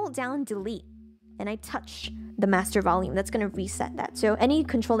I hold down delete and I touch the master volume, that's going to reset that. So any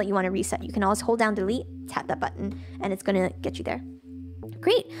control that you want to reset, you can always hold down delete, tap that button, and it's going to get you there.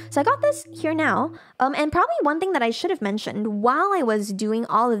 Great. So I got this here now. And probably one thing that I should have mentioned while I was doing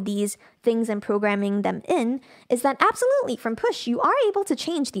all of these things and programming them in is that absolutely from push, you are able to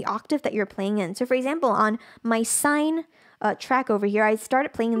change the octave that you're playing in. So for example, on my sine track over here, I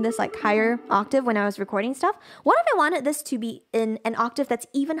started playing in this like higher octave when I was recording stuff. What if I wanted this to be in an octave that's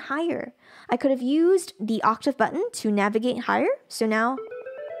even higher? I could have used the octave button to navigate higher. So now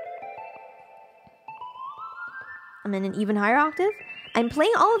I'm in an even higher octave. I'm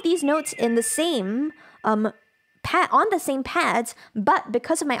playing all of these notes in the same on the same pads, but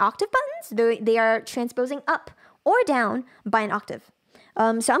because of my octave buttons, they are transposing up or down by an octave. So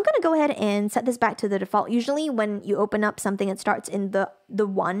I'm going to go ahead and set this back to the default. Usually when you open up something, it starts in the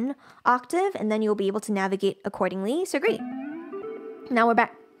 1 octave, and then you'll be able to navigate accordingly. So great. Now we're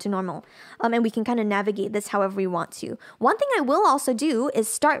back to normal. And we can kind of navigate this however we want to. One thing I will also do is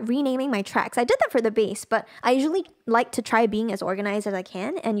start renaming my tracks. I did that for the bass, but I usually like to try being as organized as I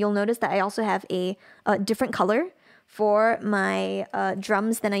can. And you'll notice that I also have a different color for my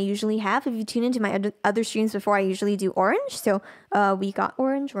drums than I usually have. If you tune into my other streams before, I usually do orange. So we got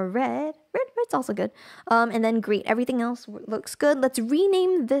orange or red. Red's also good. And then great, everything else looks good. Let's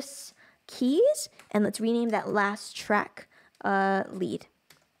rename this keys and let's rename that last track lead.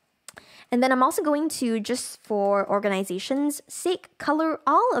 And then I'm also going to, just for organization's sake, color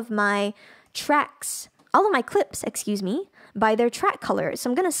all of my tracks, all of my clips, excuse me, by their track color. So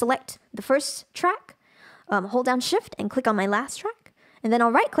I'm going to select the first track, hold down shift and click on my last track. And then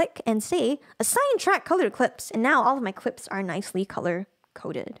I'll right click and say assign track color clips. And now all of my clips are nicely color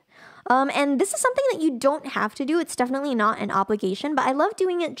coded. And this is something that you don't have to do. It's definitely not an obligation, but I love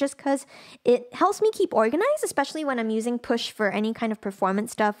doing it just because it helps me keep organized, especially when I'm using push for any kind of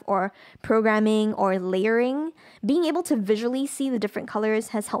performance stuff or programming or layering. Being able to visually see the different colors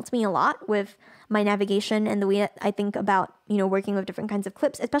has helped me a lot with my navigation and the way that I think about, working with different kinds of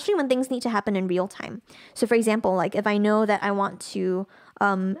clips, especially when things need to happen in real time. So for example, like if I know that I want to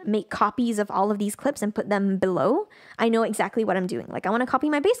make copies of all of these clips and put them below, I know exactly what I'm doing. Like I want to copy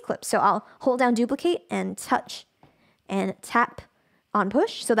my bass clips. So I'll hold down duplicate and touch and tap on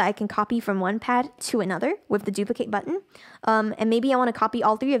push so that I can copy from one pad to another with the duplicate button. And maybe I want to copy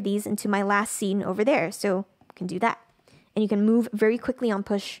all 3 of these into my last scene over there. So you can do that. And you can move very quickly on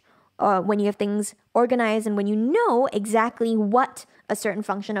push when you have things organized and when you know exactly what a certain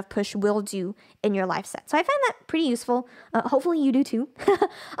function of push will do in your live set. So I find that pretty useful. Hopefully you do too. Let's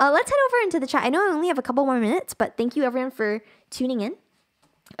head over into the chat. I know I only have a couple more minutes, but thank you everyone for tuning in.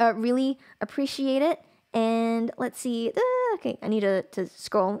 Really appreciate it. And let's see. Okay, I need to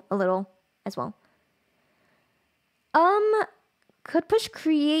scroll a little as well. Could push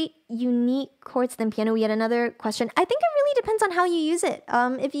create unique chords than piano? We had another question. I think it really depends on how you use it.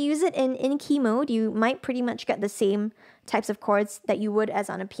 If you use it in key mode, you might pretty much get the same types of chords that you would as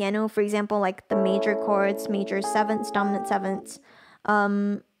on a piano. For example, like the major chords, major sevenths, dominant sevenths,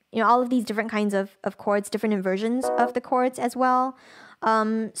 all of these different kinds of chords, different inversions of the chords as well.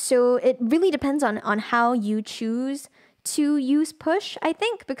 So it really depends on how you choose to use push, I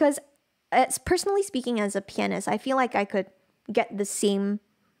think, because personally speaking as a pianist, I feel like I could get the same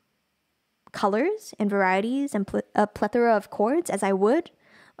colors and varieties and a plethora of chords as I would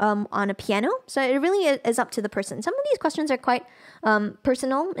on a piano. So it really is up to the person. Some of these questions are quite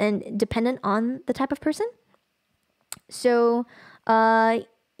personal and dependent on the type of person. So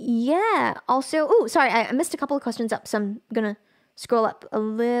yeah. Also, sorry, I missed a couple of questions up, so I'm gonna scroll up a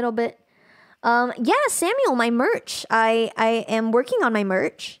little bit. Yeah, Samuel, my merch. I am working on my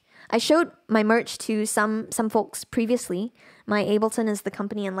merch. I showed my merch to some folks previously. My Ableton is the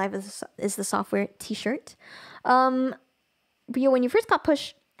company and Live is the software t-shirt. But yeah, when you first got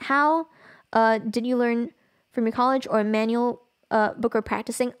push, how did you learn from your college or a manual book or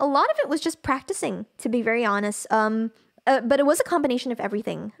practicing? A lot of it was just practicing, to be very honest. but it was a combination of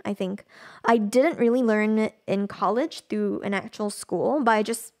everything, I think. I didn't really learn in college through an actual school, but I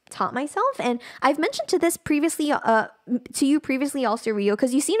just taught myself. And I've mentioned to you previously also, Rio,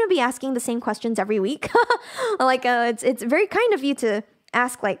 because you seem to be asking the same questions every week. Like, it's very kind of you to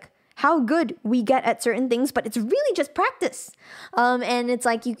ask, like, how good we get at certain things, but it's really just practice. And it's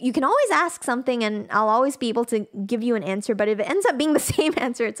like, you can always ask something and I'll always be able to give you an answer, but if it ends up being the same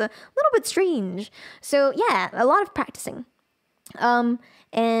answer, it's a little bit strange. So yeah, a lot of practicing.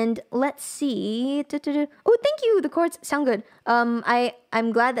 And let's see. Oh, thank you. The chords sound good.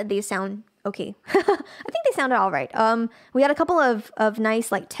 I'm glad that they sound okay. I think they sounded all right. We had a couple of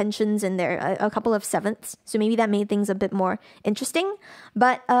nice like tensions in there, a couple of sevenths. So maybe that made things a bit more interesting.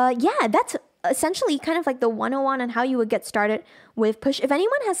 But yeah, that's essentially kind of like the 101 on how you would get started with Push. If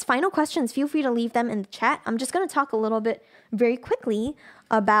anyone has final questions, feel free to leave them in the chat. I'm just going to talk a little bit very quickly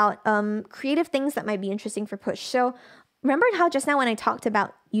about creative things that might be interesting for Push. So remember how just now when I talked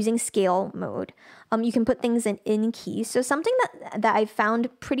about using scale mode, you can put things in keys. So something that I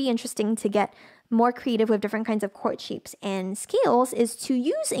found pretty interesting to get more creative with different kinds of chord shapes and scales is to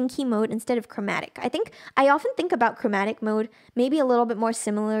use in key mode instead of chromatic. I often think about chromatic mode maybe a little bit more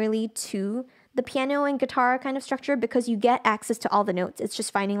similarly to the piano and guitar kind of structure, because you get access to all the notes. It's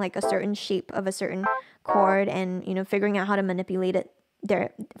just finding like a certain shape of a certain chord and, you know, figuring out how to manipulate it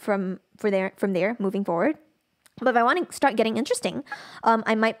from there moving forward. But if I want to start getting interesting,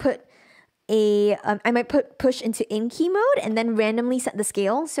 I might put push into in key mode and then randomly set the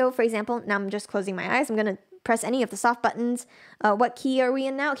scale. So for example, now I'm just closing my eyes. I'm going to press any of the soft buttons. What key are we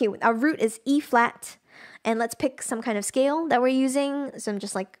in now? Okay, our root is E flat. And let's pick some kind of scale that we're using. So I'm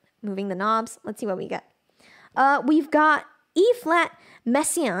just like moving the knobs. Let's see what we get. We've got E flat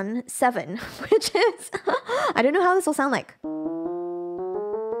Messiaen 7, which is, I don't know how this will sound like.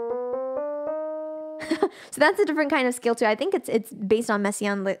 So that's a different kind of scale too. I think it's based on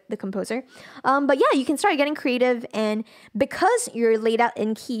Messiaen, the composer. But yeah, you can start getting creative, and because you're laid out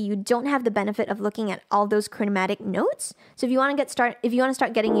in key, you don't have the benefit of looking at all those chromatic notes. So if you want to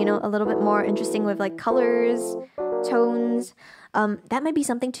start getting, you know, a little bit more interesting with like colors, tones, that might be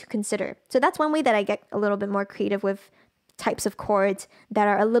something to consider. So that's one way that I get a little bit more creative with types of chords that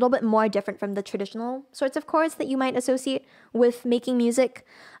are a little bit more different from the traditional sorts of chords that you might associate with making music.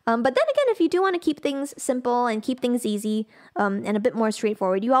 But then again, if you do want to keep things simple and keep things easy and a bit more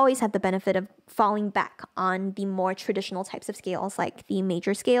straightforward, you always have the benefit of falling back on the more traditional types of scales, like the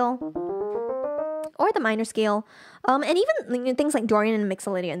major scale or the minor scale, and even, you know, things like Dorian and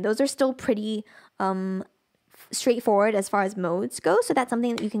Mixolydian. Those are still pretty straightforward as far as modes go, so that's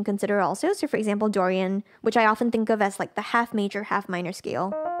something that you can consider also. So for example, Dorian, which I often think of as like the half major, half minor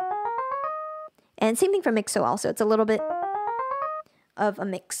scale. And same thing for Mixo also. It's a little bit of a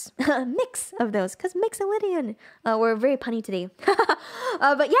mix of those, because Mixolydian. We're very punny today. But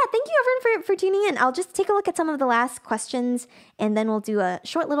yeah, thank you everyone for tuning in. I'll just take a look at some of the last questions and then we'll do a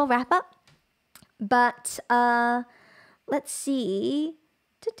short little wrap up. But let's see.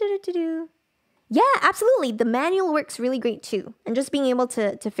 Yeah, absolutely. The manual works really great too. And just being able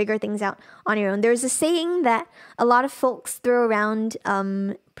to figure things out on your own. There's a saying that a lot of folks throw around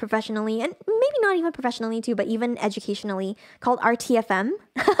professionally, and maybe not even professionally too, but even educationally, called RTFM,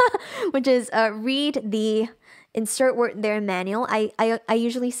 which is read the insert word there manual. I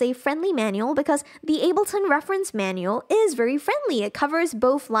usually say friendly manual because the Ableton reference manual is very friendly. It covers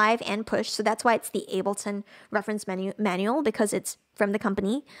both live and push, so that's why it's the Ableton reference manual, because it's from the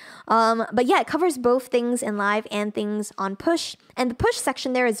company. But yeah, it covers both things in live and things on push. And the push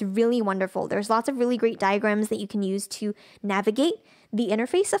section there is really wonderful. There's lots of really great diagrams that you can use to navigate the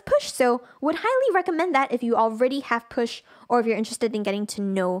interface of push. So would highly recommend that if you already have push or if you're interested in getting to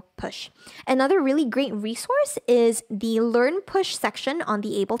know push. Another really great resource is the Learn Push section on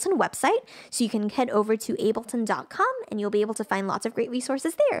the Ableton website. So you can head over to ableton.com and you'll be able to find lots of great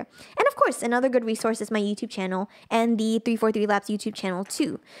resources there. And of course, another good resource is my YouTube channel and the 343 Labs YouTube channel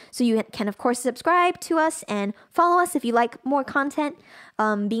too. So you can of course subscribe to us and follow us if you like more content.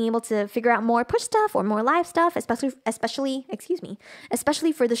 Being able to figure out more push stuff or more live stuff, especially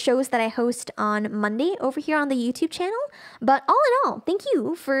for the shows that I host on Monday over here on the YouTube channel. But all in all, thank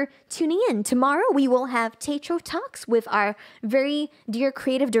you for tuning in. Tomorrow we will have TAETRO Talks with our very dear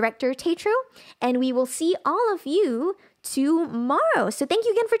creative director TAETRO, and we will see all of you tomorrow. So thank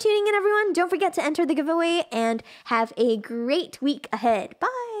you again for tuning in, everyone. Don't forget to enter the giveaway and have a great week ahead.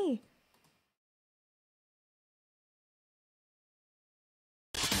 Bye.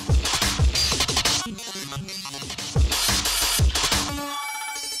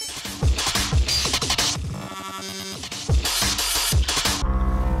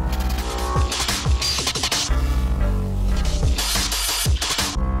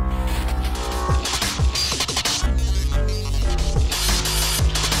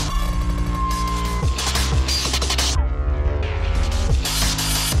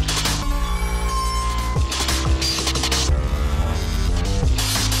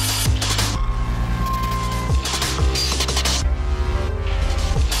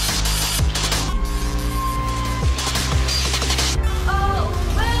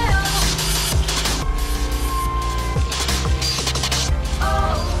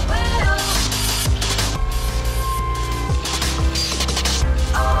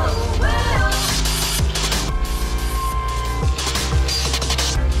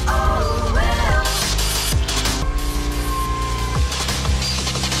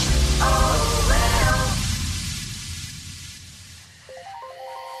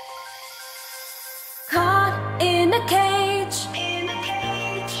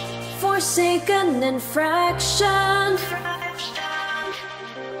 forsaken and fraction.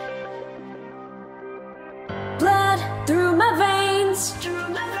 Blood through my veins,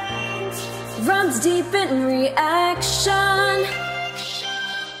 runs deep in reaction.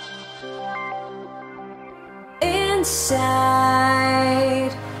 Inside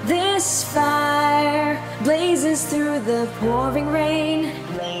this fire blazes through the pouring rain.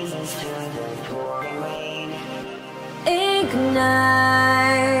 Ignite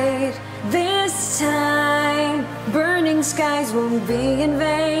this time, burning skies won't be in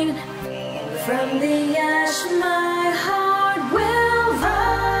vain. From the ash my heart will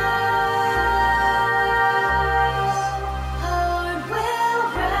rise, heart will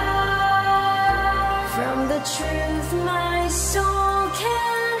rise. From the truth my soul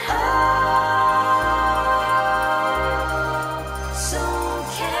can hide, soul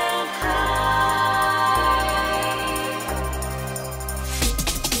can hide.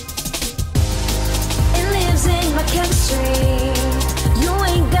 It lives in my chemistry. You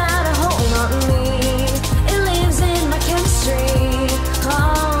ain't got a hold on me. It lives in my chemistry. Oh,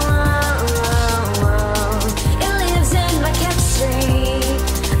 oh, oh. It lives in my chemistry.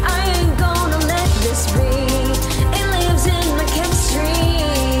 I ain't gonna let this be. It lives in my chemistry.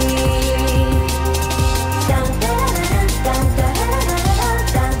 Dun, dun, dun, dun, dun, dun,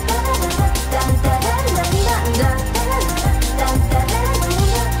 dun, dun,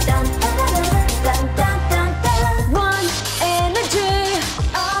 one energy,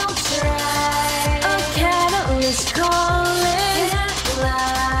 I'll try. A catalyst calling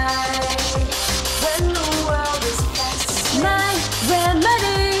light when the world is past. My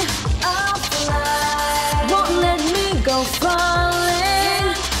remedy, I'll fly. Won't let me go falling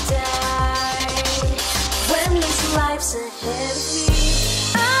die when this life's ahead of me.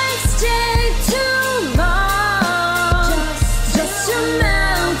 I stay too long just to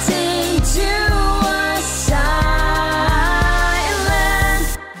melt into a silent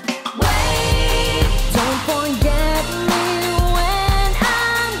wave. Don't forget me when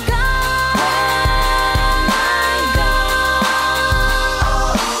I'm gone.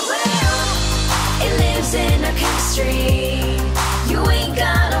 It lives in our chemistry. You ain't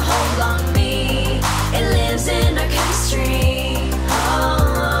got a hold on me. It lives in our chemistry. Oh,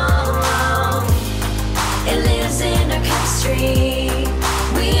 oh, oh. It lives in our chemistry.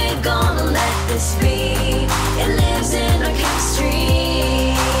 We ain't gonna let this be. It lives in our chemistry.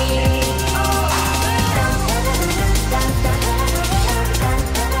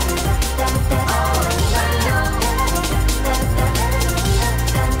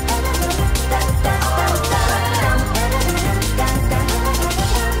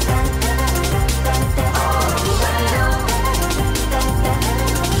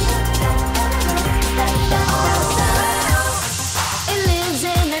 It lives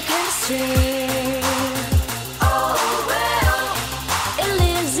in our chemistry. Oh, well. It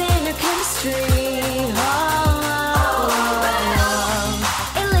lives in our chemistry. Oh, well.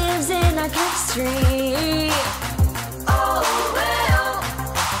 It lives in our chemistry. Oh, well.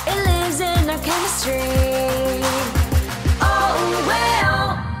 It lives in our chemistry. Oh, well.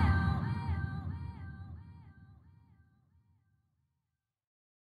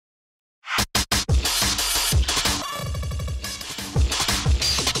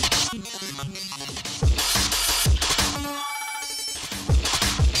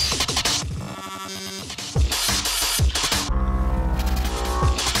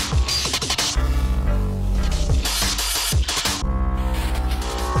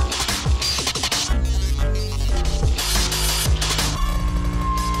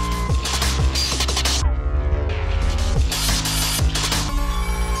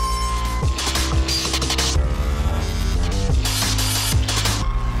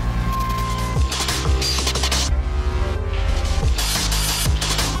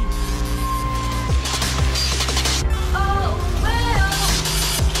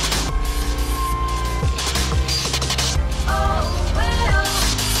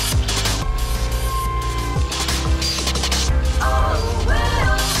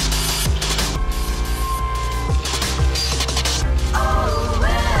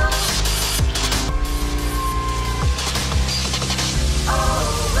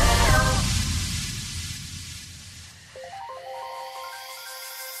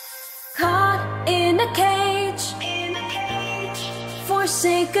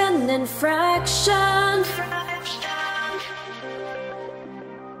 Forsaken and fraction.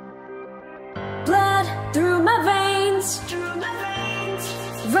 Blood through my veins,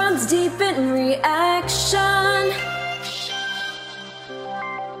 runs deep in reaction.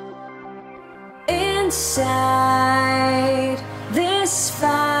 Inside this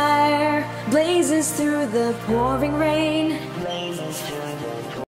fire the pouring rain.